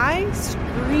 and I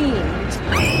screamed.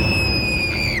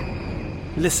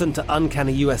 Listen to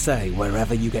Uncanny USA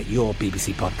wherever you get your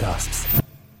BBC podcasts,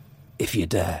 if you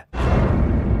dare.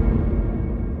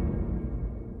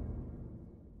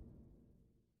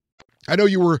 I know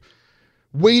you were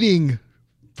waiting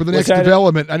for the next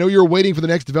development. I know you were waiting for the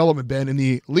next development, Ben, in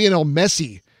the Lionel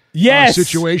Messi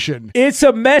situation. It's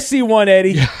a messy one,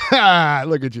 Eddie.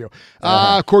 Look at you.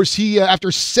 Of course, he,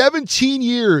 after 17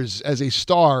 years as a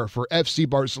star for FC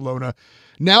Barcelona,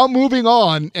 now moving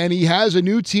on, and he has a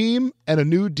new team and a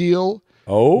new deal.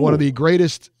 Oh. One of the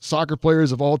greatest soccer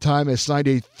players of all time has signed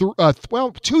a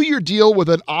 2-year deal with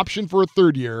an option for a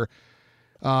 3rd year.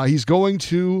 He's going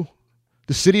to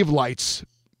the City of Lights,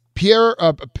 Paris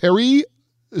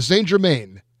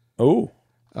Saint-Germain. Is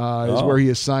where he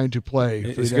is signed to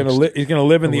play. He's going to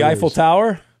live in the Eiffel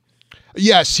Tower?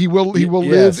 Yes, he will. He will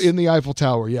live in the Eiffel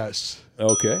Tower. Yes.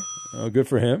 Okay. Good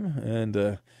for him.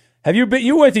 And have you been?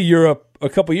 You went to Europe a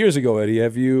couple years ago, Eddie.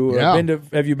 Have you been to?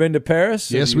 Have you been to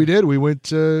Paris? Yes, we did. We went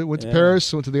to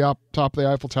Paris. Went to the top of the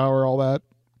Eiffel Tower. All that.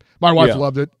 My wife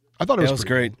loved it. I thought it was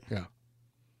great. Cool. Yeah.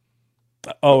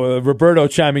 Roberto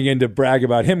chiming in to brag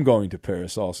about him going to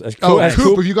Paris also. Coop,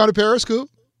 have you gone to Paris, Coop?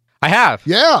 I have.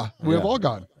 Yeah, we have all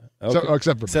gone. Okay.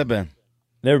 Except for Ben.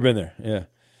 Never been there. Yeah.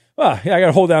 Well, I got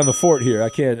to hold down the fort here. I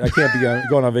can't be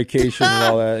going on vacation and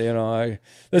all that. You know,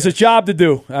 there's a job to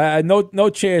do. I had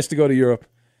no chance to go to Europe.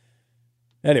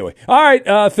 Anyway, all right.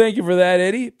 Thank you for that,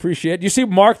 Eddie. Appreciate it. You see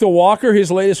Mark the Walker,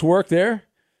 his latest work there?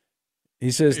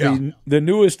 He says the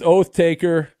newest oath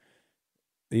taker,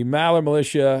 the Maller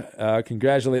Militia,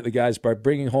 congratulate the guys by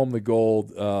bringing home the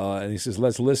gold. And he says,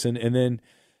 let's listen. And then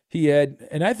he had,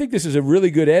 and I think this is a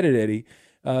really good edit, Eddie.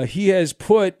 He has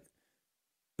put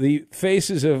the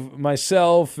faces of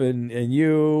myself and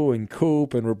you and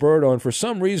Coop and Roberto, and for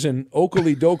some reason,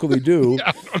 Oakley Dokley Doo.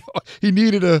 He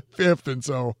needed a fifth, and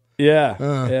so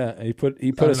Yeah. He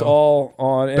put us all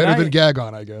on. And better than gag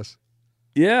on, I guess.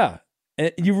 Yeah.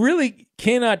 And you really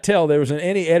cannot tell there was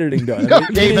any editing done. No,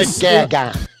 David Gag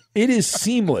on. It is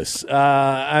seamless.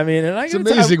 And it's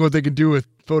amazing what they can do with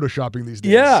photoshopping these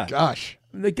days. Yeah. Gosh.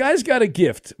 The guy's got a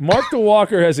gift. Mark the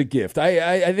Walker has a gift.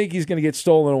 I think he's going to get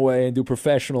stolen away and do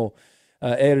professional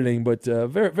editing, but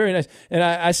very, very nice. And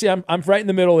I see I'm right in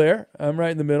the middle there. I'm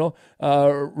right in the middle.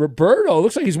 Roberto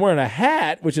looks like he's wearing a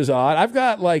hat, which is odd. I've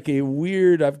got like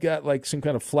some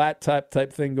kind of flat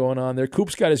type thing going on there.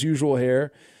 Coop's got his usual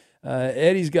hair.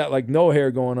 Eddie's got like no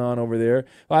hair going on over there.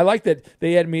 I like that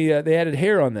they added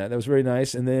hair on that. That was very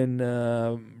nice. And then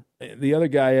the other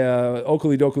guy,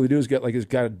 Oakley Dokley Doo's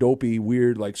got a dopey,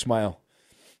 weird like smile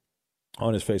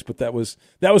on his face. But that was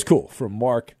cool from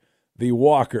Mark the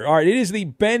Walker. All right, it is the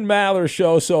Ben Maller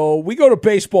Show. So we go to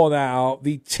baseball now.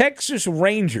 The Texas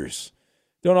Rangers.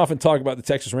 Don't often talk about the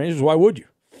Texas Rangers. Why would you?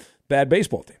 Bad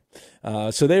baseball team.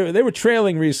 So they were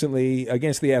trailing recently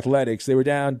against the Athletics. They were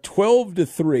down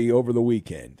 12-3 over the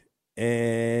weekend,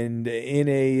 and in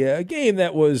a game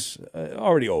that was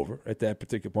already over at that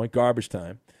particular point, garbage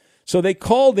time. So they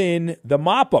called in the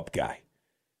mop-up guy,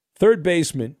 third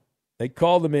baseman. They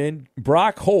called him in,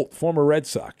 Brock Holt, former Red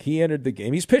Sox. He entered the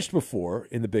game. He's pitched before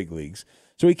in the big leagues.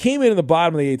 So he came in the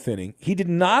bottom of the eighth inning. He did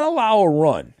not allow a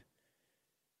run,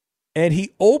 and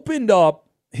he opened up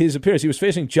his appearance. He was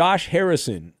facing Josh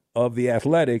Harrison of the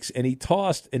Athletics, and he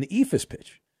tossed an eephus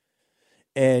pitch.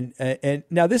 And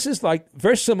now this is like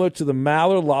very similar to the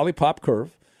Maller lollipop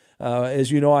curve.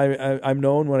 As you know, I'm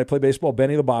known when I play baseball,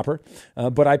 Benny the Bopper.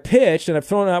 But I pitched, and I've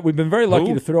thrown out. We've been very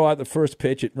lucky to throw out the first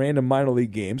pitch at random minor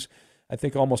league games. I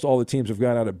think almost all the teams have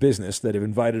gone out of business that have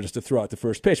invited us to throw out the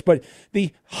first pitch. But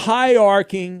the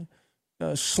high-arcing,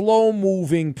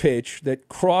 slow-moving pitch that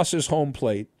crosses home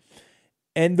plate.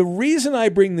 And the reason I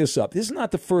bring this up, this is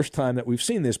not the first time that we've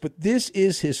seen this, but this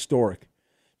is historic.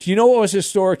 Do you know what was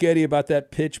historic, Eddie, about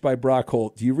that pitch by Brock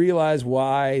Holt? Do you realize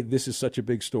why this is such a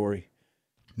big story?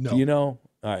 No. Do you know?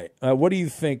 All right. What do you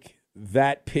think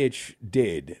that pitch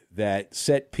did that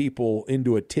set people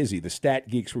into a tizzy? The stat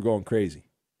geeks were going crazy.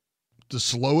 The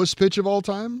slowest pitch of all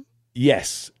time?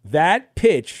 Yes. That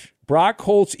pitch, Brock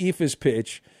Holt's eephus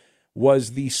pitch,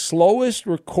 was the slowest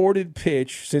recorded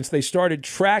pitch since they started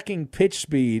tracking pitch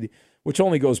speed, which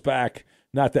only goes back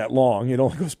not that long. It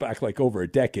only goes back like over a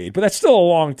decade, but that's still a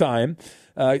long time.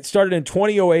 It started in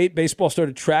 2008. Baseball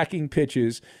started tracking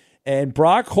pitches, and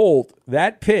Brock Holt,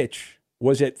 that pitch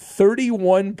was at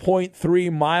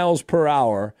 31.3 miles per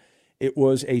hour. It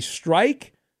was a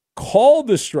strike, called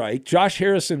the strike. Josh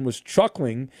Harrison was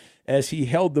chuckling as he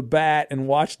held the bat and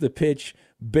watched the pitch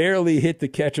barely hit the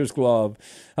catcher's glove.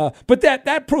 But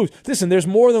that proves, listen, there's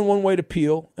more than one way to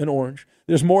peel an orange.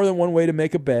 There's more than one way to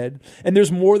make a bed. And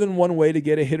there's more than one way to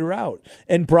get a hitter out.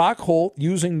 And Brock Holt,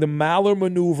 using the Maller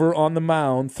maneuver on the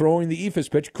mound, throwing the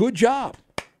eephus pitch, good job.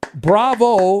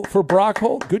 Bravo for Brock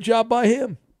Holt. Good job by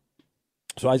him.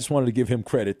 So I just wanted to give him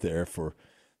credit there for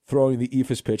throwing the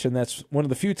eephus pitch. And that's one of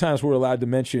the few times we're allowed to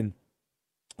mention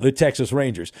the Texas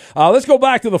Rangers. Let's go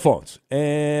back to the phones,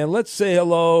 and let's say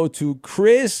hello to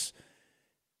Chris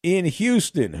in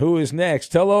Houston, who is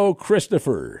next. Hello,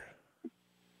 Christopher.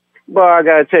 Well, I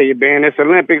got to tell you, Ben, it's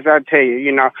Olympics. I tell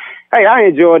you, hey, I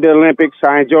enjoyed the Olympics.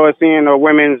 I enjoyed seeing the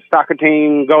women's soccer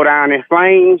team go down in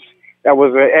flames. That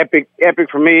was an epic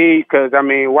for me because,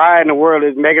 why in the world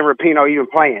is Megan Rapinoe even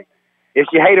playing? If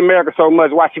she hate America so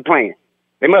much, why she playing?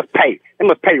 They must pay. They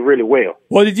must pay really well.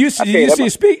 Well, did you see?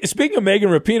 Speaking of Megan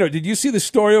Rapinoe, did you see the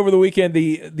story over the weekend?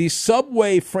 The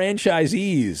Subway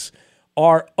franchisees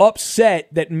are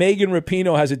upset that Megan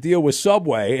Rapinoe has a deal with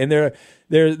Subway, and they're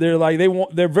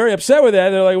very upset with that.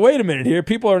 They're like, wait a minute here,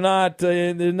 people are not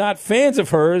they're not fans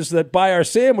of hers that buy our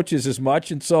sandwiches as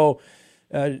much, and so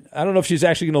I don't know if she's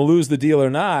actually going to lose the deal or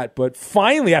not. But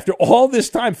finally, after all this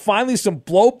time, some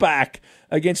blowback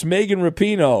against Megan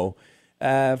Rapinoe.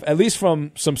 At least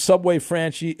from some Subway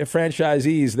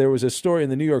franchisees, there was a story in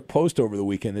the New York Post over the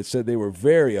weekend that said they were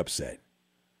very upset.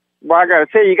 Well, I got to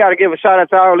tell you, you got to give a shout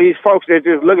out to all these folks that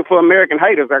just looking for American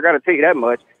haters. I got to tell you that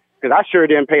much because I sure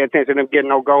didn't pay attention to them getting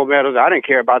no gold medals. I didn't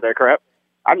care about that crap.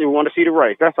 I just wanted to see the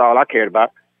race. That's all I cared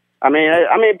about. I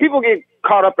mean, people get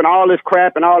caught up in all this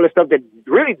crap and all this stuff that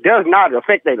really does not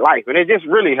affect their life, and it's just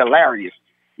really hilarious.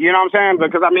 You know what I'm saying?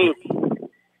 Because I mean,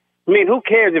 who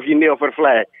cares if you kneel for the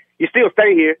flag? You still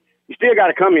stay here. You still got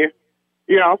to come here.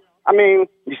 You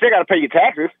still got to pay your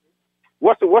taxes.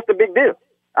 What's the big deal?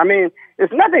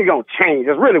 It's nothing going to change.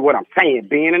 That's really what I'm saying,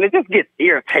 Ben, and it just gets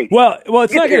irritating. Well,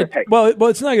 it's not going to. Well,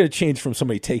 it's not going to change from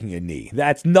somebody taking a knee.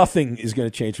 Nothing is going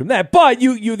to change from that. But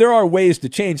there are ways to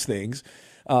change things.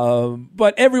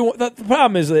 But the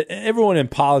problem is that everyone in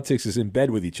politics is in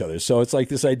bed with each other. So it's like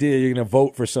this idea you're going to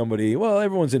vote for somebody. Well,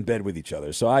 everyone's in bed with each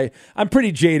other. So I'm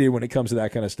pretty jaded when it comes to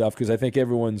that kind of stuff because I think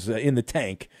everyone's in the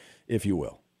tank, if you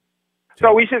will.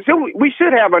 So we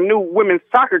should have a new women's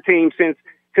soccer team since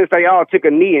they all took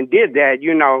a knee and did that.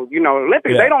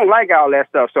 Olympics, They don't like all that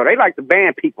stuff. So they like to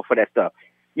ban people for that stuff.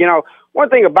 One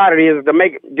thing about it is to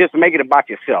make it about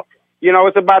yourself.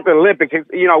 It's about the Olympics.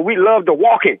 We love the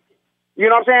walking. You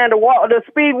know what I'm saying? The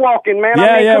speed walking, man.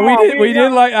 We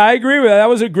did. I agree with that. That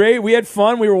was we had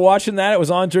fun. We were watching that. It was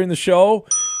on during the show,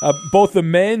 both the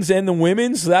men's and the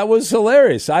women's. That was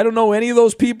hilarious. I don't know any of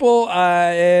those people,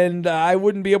 and I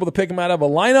wouldn't be able to pick them out of a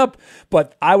lineup,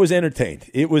 but I was entertained.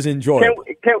 It was enjoyable.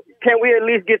 Can we at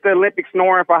least get the Olympics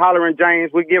snoring for Hollerin'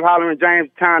 James? We give Hollerin' James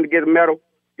time to get a medal.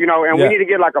 We need to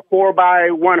get like a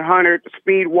 4x100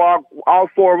 speed walk. All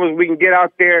four of us, we can get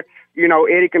out there.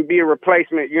 Eddie can be a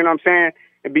replacement. You know what I'm saying?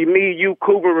 It'd be me, you,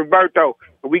 Cuba, Roberto.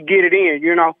 We get it in.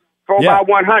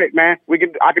 4x100, man.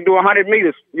 I can do 100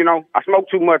 meters. I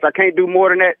smoke too much. I can't do more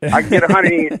than that. I can get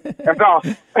 100 in. That's all.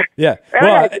 Yeah.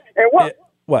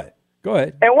 What? Go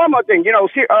ahead. And one more thing. Sean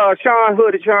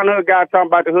Hood, the Sean Hood guy talking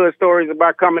about the hood stories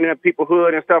about coming in people's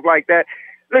hood and stuff like that.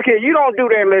 Look here, you don't do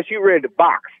that unless you're ready to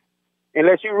box.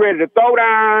 Unless you're ready to throw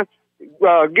down,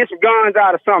 get some guns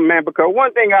out or something, man. Because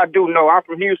one thing I do know, I'm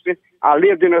from Houston. I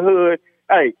lived in the hood.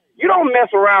 Hey, you don't mess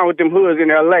around with them hoods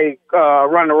in L.A.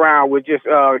 Running around with just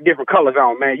different colors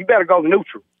on, man. You better go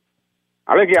neutral.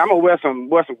 Look here, I'm gonna wear some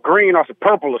green or some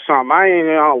purple or something. I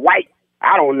ain't white.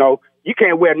 I don't know. You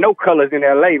can't wear no colors in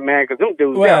L.A., man, because them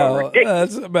dudes are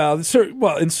ridiculous.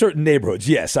 In certain neighborhoods,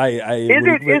 yes. Is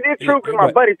it true? Because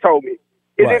my buddy told me.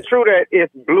 Is it true that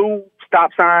it's blue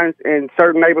stop signs in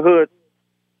certain neighborhoods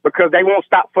because they won't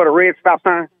stop for the red stop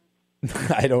sign?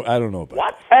 I don't know about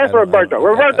what? Ask Roberto.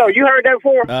 Roberto, you heard that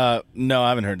before? No, I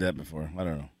haven't heard that before. I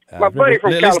don't know. My buddy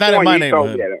from California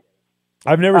told me that.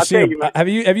 I've never seen. Have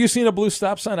you seen a blue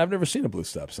stop sign? I've never seen a blue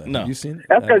stop sign. No. Have you seen it?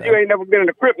 That's because you ain't never been in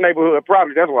the Crip neighborhood.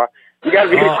 Probably that's why. You got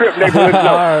to be in the Crip neighborhood. All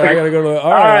right, I gotta go to.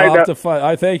 All right, I'll have to find.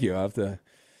 I thank you. I have to.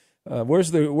 Where's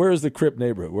the Crip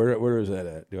neighborhood? Where is that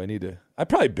at? Do I need to? I've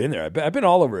probably been there. I've been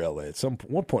all over LA at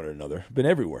one point or another. Been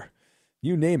everywhere.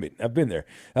 You name it. I've been there.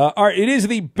 All right, it is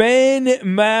the Ben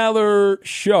Maller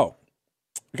Show.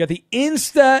 We got the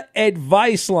Insta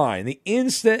Advice Line. The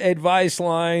Insta Advice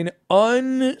Line,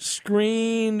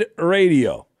 unscreened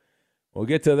radio. We'll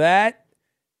get to that,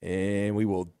 and we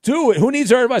will do it. Who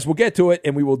needs our advice? We'll get to it,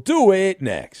 and we will do it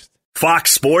next.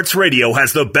 Fox Sports Radio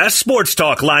has the best sports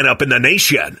talk lineup in the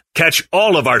nation. Catch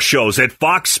all of our shows at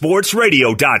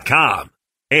foxsportsradio.com.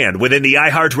 And within the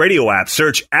iHeartRadio app,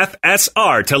 search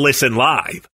FSR to listen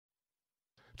live.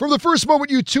 From the first moment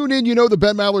you tune in, you know the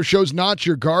Ben Maller Show's not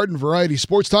your garden variety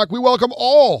sports talk. We welcome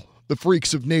all the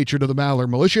freaks of nature to the Maller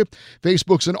Militia.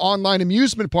 Facebook's an online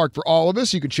amusement park for all of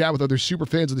us. You can chat with other super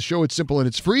fans of the show. It's simple and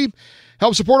it's free.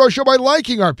 Help support our show by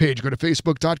liking our page. Go to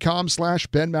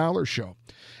facebook.com/Ben Maller Show.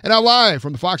 And now live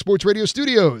from the Fox Sports Radio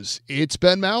studios, it's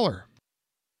Ben Maller.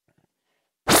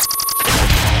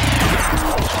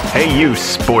 Hey, you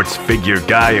sports figure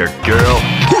guy or girl.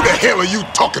 Who the hell are you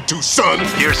talking to, son?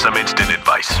 Here's some instant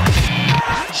advice.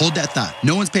 Hold that thought.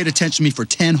 No one's paid attention to me for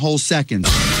 10 whole seconds.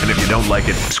 And if you don't like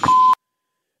it,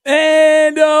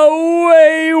 And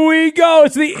away we go.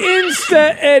 It's the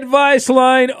Insta Advice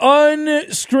Line,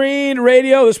 unscreened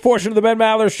radio. This portion of the Ben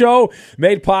Maller Show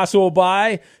made possible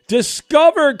by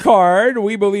Discover Card.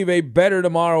 We believe a better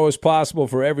tomorrow is possible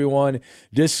for everyone.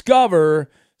 Discover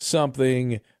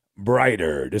something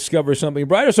brighter. Discover something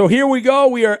brighter. So here we go.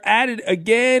 We are at it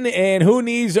again. And who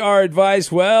needs our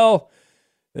advice? Well,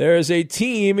 there's a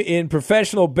team in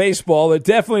professional baseball that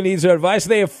definitely needs our advice.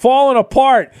 They have fallen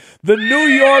apart. The New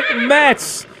York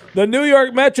Mets. The New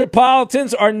York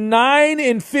Metropolitans are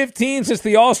 9-15 since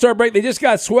the All-Star break. They just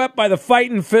got swept by the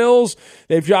Fightin' Phils.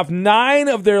 They've dropped 9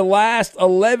 of their last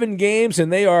 11 games,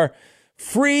 and they are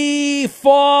free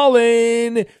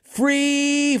falling,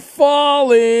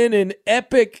 an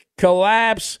epic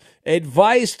collapse.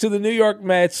 Advice to the New York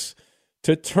Mets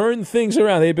to turn things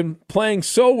around. They've been playing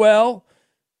so well,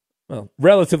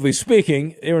 relatively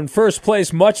speaking. They were in first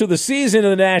place much of the season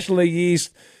in the National League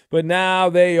East, but now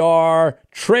they are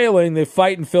trailing the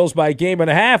Fightin' Phils by a game and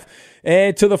a half.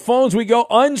 And to the phones we go,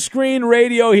 unscreened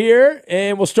radio here,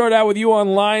 and we'll start out with you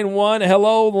on line one.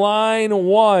 Hello, line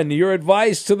one. Your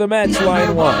advice to the Mets,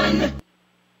 line one.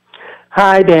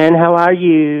 Hi, Dan. How are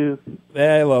you?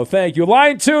 Hello. Thank you.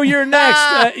 Line two, you're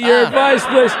next. Your advice,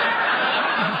 please.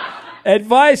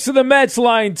 Advice to the Mets,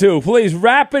 line two. Please,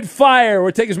 rapid fire.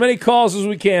 We'll take as many calls as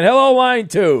we can. Hello, line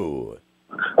two.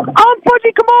 I'm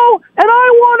Pudgy Kamal, and I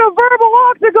want a verbal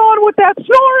octagon with that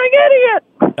snoring idiot.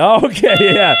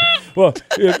 Okay, yeah. Well,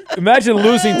 imagine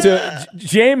losing to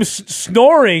James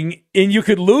snoring, and you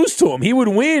could lose to him. He would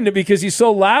win because he's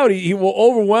so loud. He will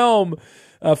overwhelm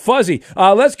Fuzzy.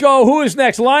 Let's go. Who is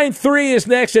next? Line 3 is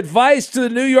next. Advice to the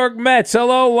New York Mets.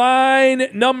 Hello, line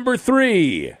number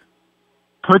 3.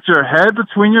 Put your head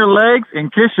between your legs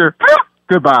and kiss your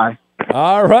goodbye.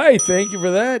 All right. Thank you for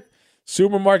that.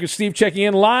 Supermarket Steve checking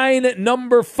in. Line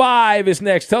number 5 is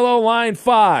next. Hello, line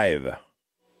 5.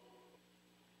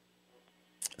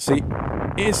 See,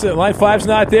 line 5's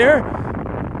not there.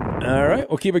 All right,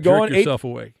 we'll keep it going. Jerk yourself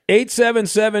awake.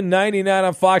 877-99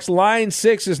 on Fox. Line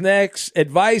 6 is next.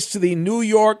 Advice to the New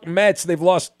York Mets. They've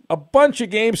lost a bunch of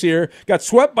games here. Got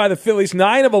swept by the Phillies.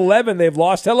 9 of 11 they've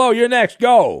lost. Hello, you're next.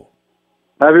 Go.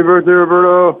 Happy birthday,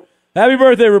 Roberto. Happy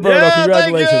birthday, Roberto. Yeah,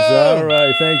 congratulations. thank you. All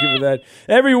right, thank you for that.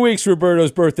 Every week's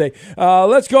Roberto's birthday.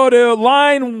 Let's go to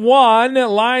line 1.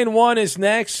 Line 1 is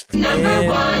next. Number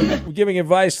 1. We're giving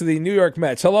advice to the New York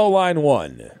Mets. Hello, line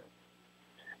 1.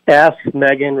 Ask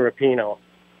Megan Rapinoe.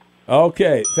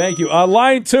 Okay, thank you.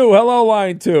 Line 2. Hello,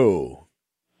 line 2.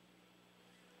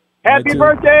 Happy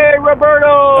birthday, Roberto!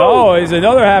 Oh, he's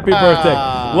another happy birthday.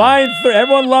 Line 3.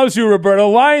 Everyone loves you, Roberto.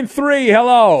 Line 3.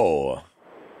 Hello.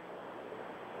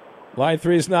 Line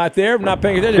 3 is not there. I'm not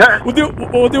paying attention.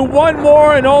 We'll do one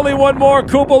more and only one more.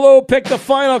 Koopaloo, pick the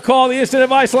final call. The instant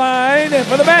advice line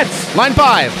for the Mets. Line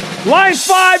 5. Line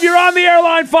 5. You're on the air.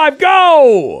 Line 5.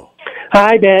 Go.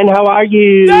 Hi, Ben. How are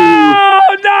you? No,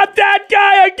 not that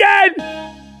guy again.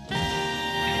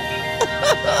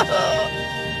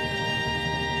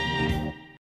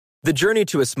 The journey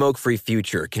to a smoke-free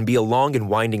future can be a long and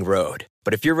winding road.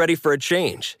 But if you're ready for a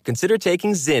change, consider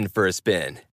taking Zyn for a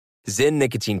spin. Zyn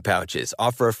nicotine pouches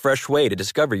offer a fresh way to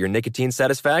discover your nicotine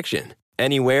satisfaction.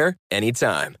 Anywhere,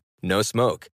 anytime. No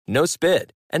smoke, no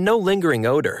spit, and no lingering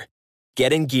odor.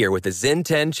 Get in gear with the Zyn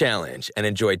 10 Challenge and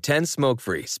enjoy 10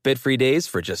 smoke-free, spit-free days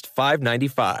for just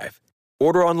 $5.95.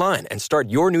 Order online and start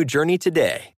your new journey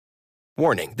today.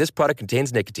 Warning, this product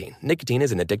contains nicotine. Nicotine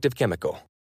is an addictive chemical.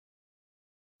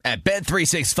 At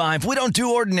Bet365, we don't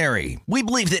do ordinary. We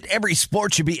believe that every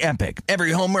sport should be epic.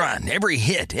 Every home run, every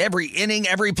hit, every inning,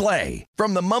 every play.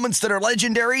 From the moments that are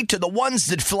legendary to the ones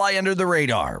that fly under the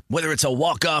radar. Whether it's a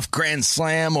walk-off grand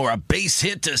slam or a base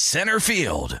hit to center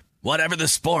field. Whatever the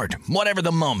sport, whatever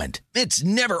the moment. It's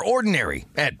never ordinary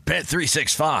at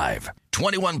Bet365.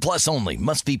 21 plus only.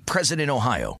 Must be present in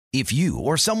Ohio. If you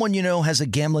or someone you know has a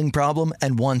gambling problem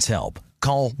and wants help,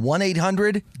 call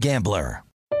 1-800-GAMBLER.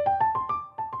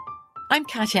 I'm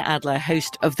Katya Adler,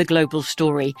 host of The Global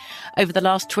Story. Over the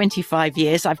last 25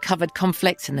 years, I've covered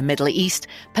conflicts in the Middle East,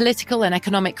 political and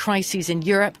economic crises in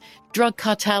Europe, drug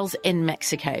cartels in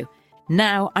Mexico.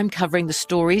 Now I'm covering the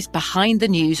stories behind the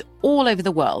news all over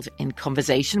the world in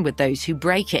conversation with those who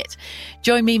break it.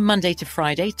 Join me Monday to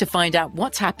Friday to find out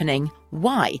what's happening,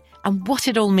 why, and what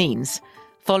it all means.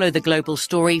 Follow The Global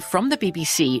Story from the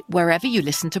BBC wherever you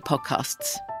listen to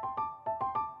podcasts.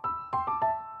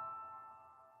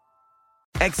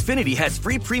 Xfinity has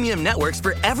free premium networks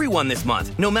for everyone this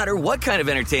month, no matter what kind of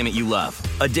entertainment you love.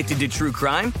 Addicted to true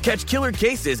crime? Catch killer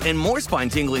cases and more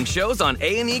spine-tingling shows on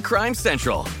A&E Crime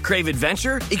Central. Crave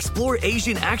adventure? Explore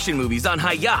Asian action movies on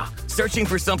Hi-Ya. Searching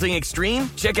for something extreme?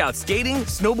 Check out skating,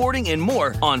 snowboarding, and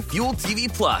more on Fuel TV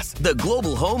Plus, the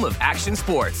global home of action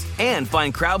sports. And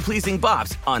find crowd-pleasing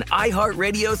bops on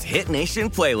iHeartRadio's Hit Nation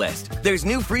playlist. There's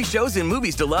new free shows and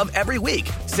movies to love every week.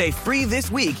 Say free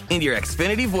this week in your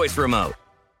Xfinity voice remote.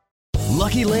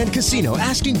 Lucky Land Casino,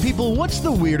 asking people, what's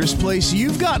the weirdest place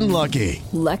you've gotten lucky?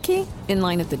 Lucky? In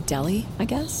line at the deli, I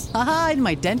guess? Aha, in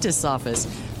my dentist's office.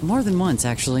 More than once,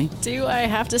 actually. Do I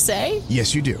have to say?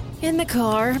 Yes, you do. In the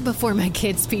car before my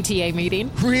kids' PTA meeting.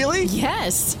 Really?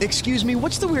 Yes. Excuse me,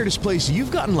 what's the weirdest place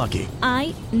you've gotten lucky?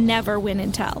 I never win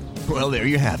and tell. Well, there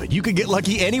you have it. You can get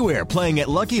lucky anywhere, playing at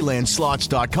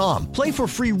LuckyLandSlots.com. Play for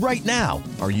free right now.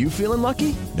 Are you feeling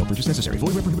lucky? No purchase necessary.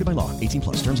 Void where prohibited by law. 18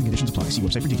 plus. Terms and conditions apply. See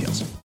website for details.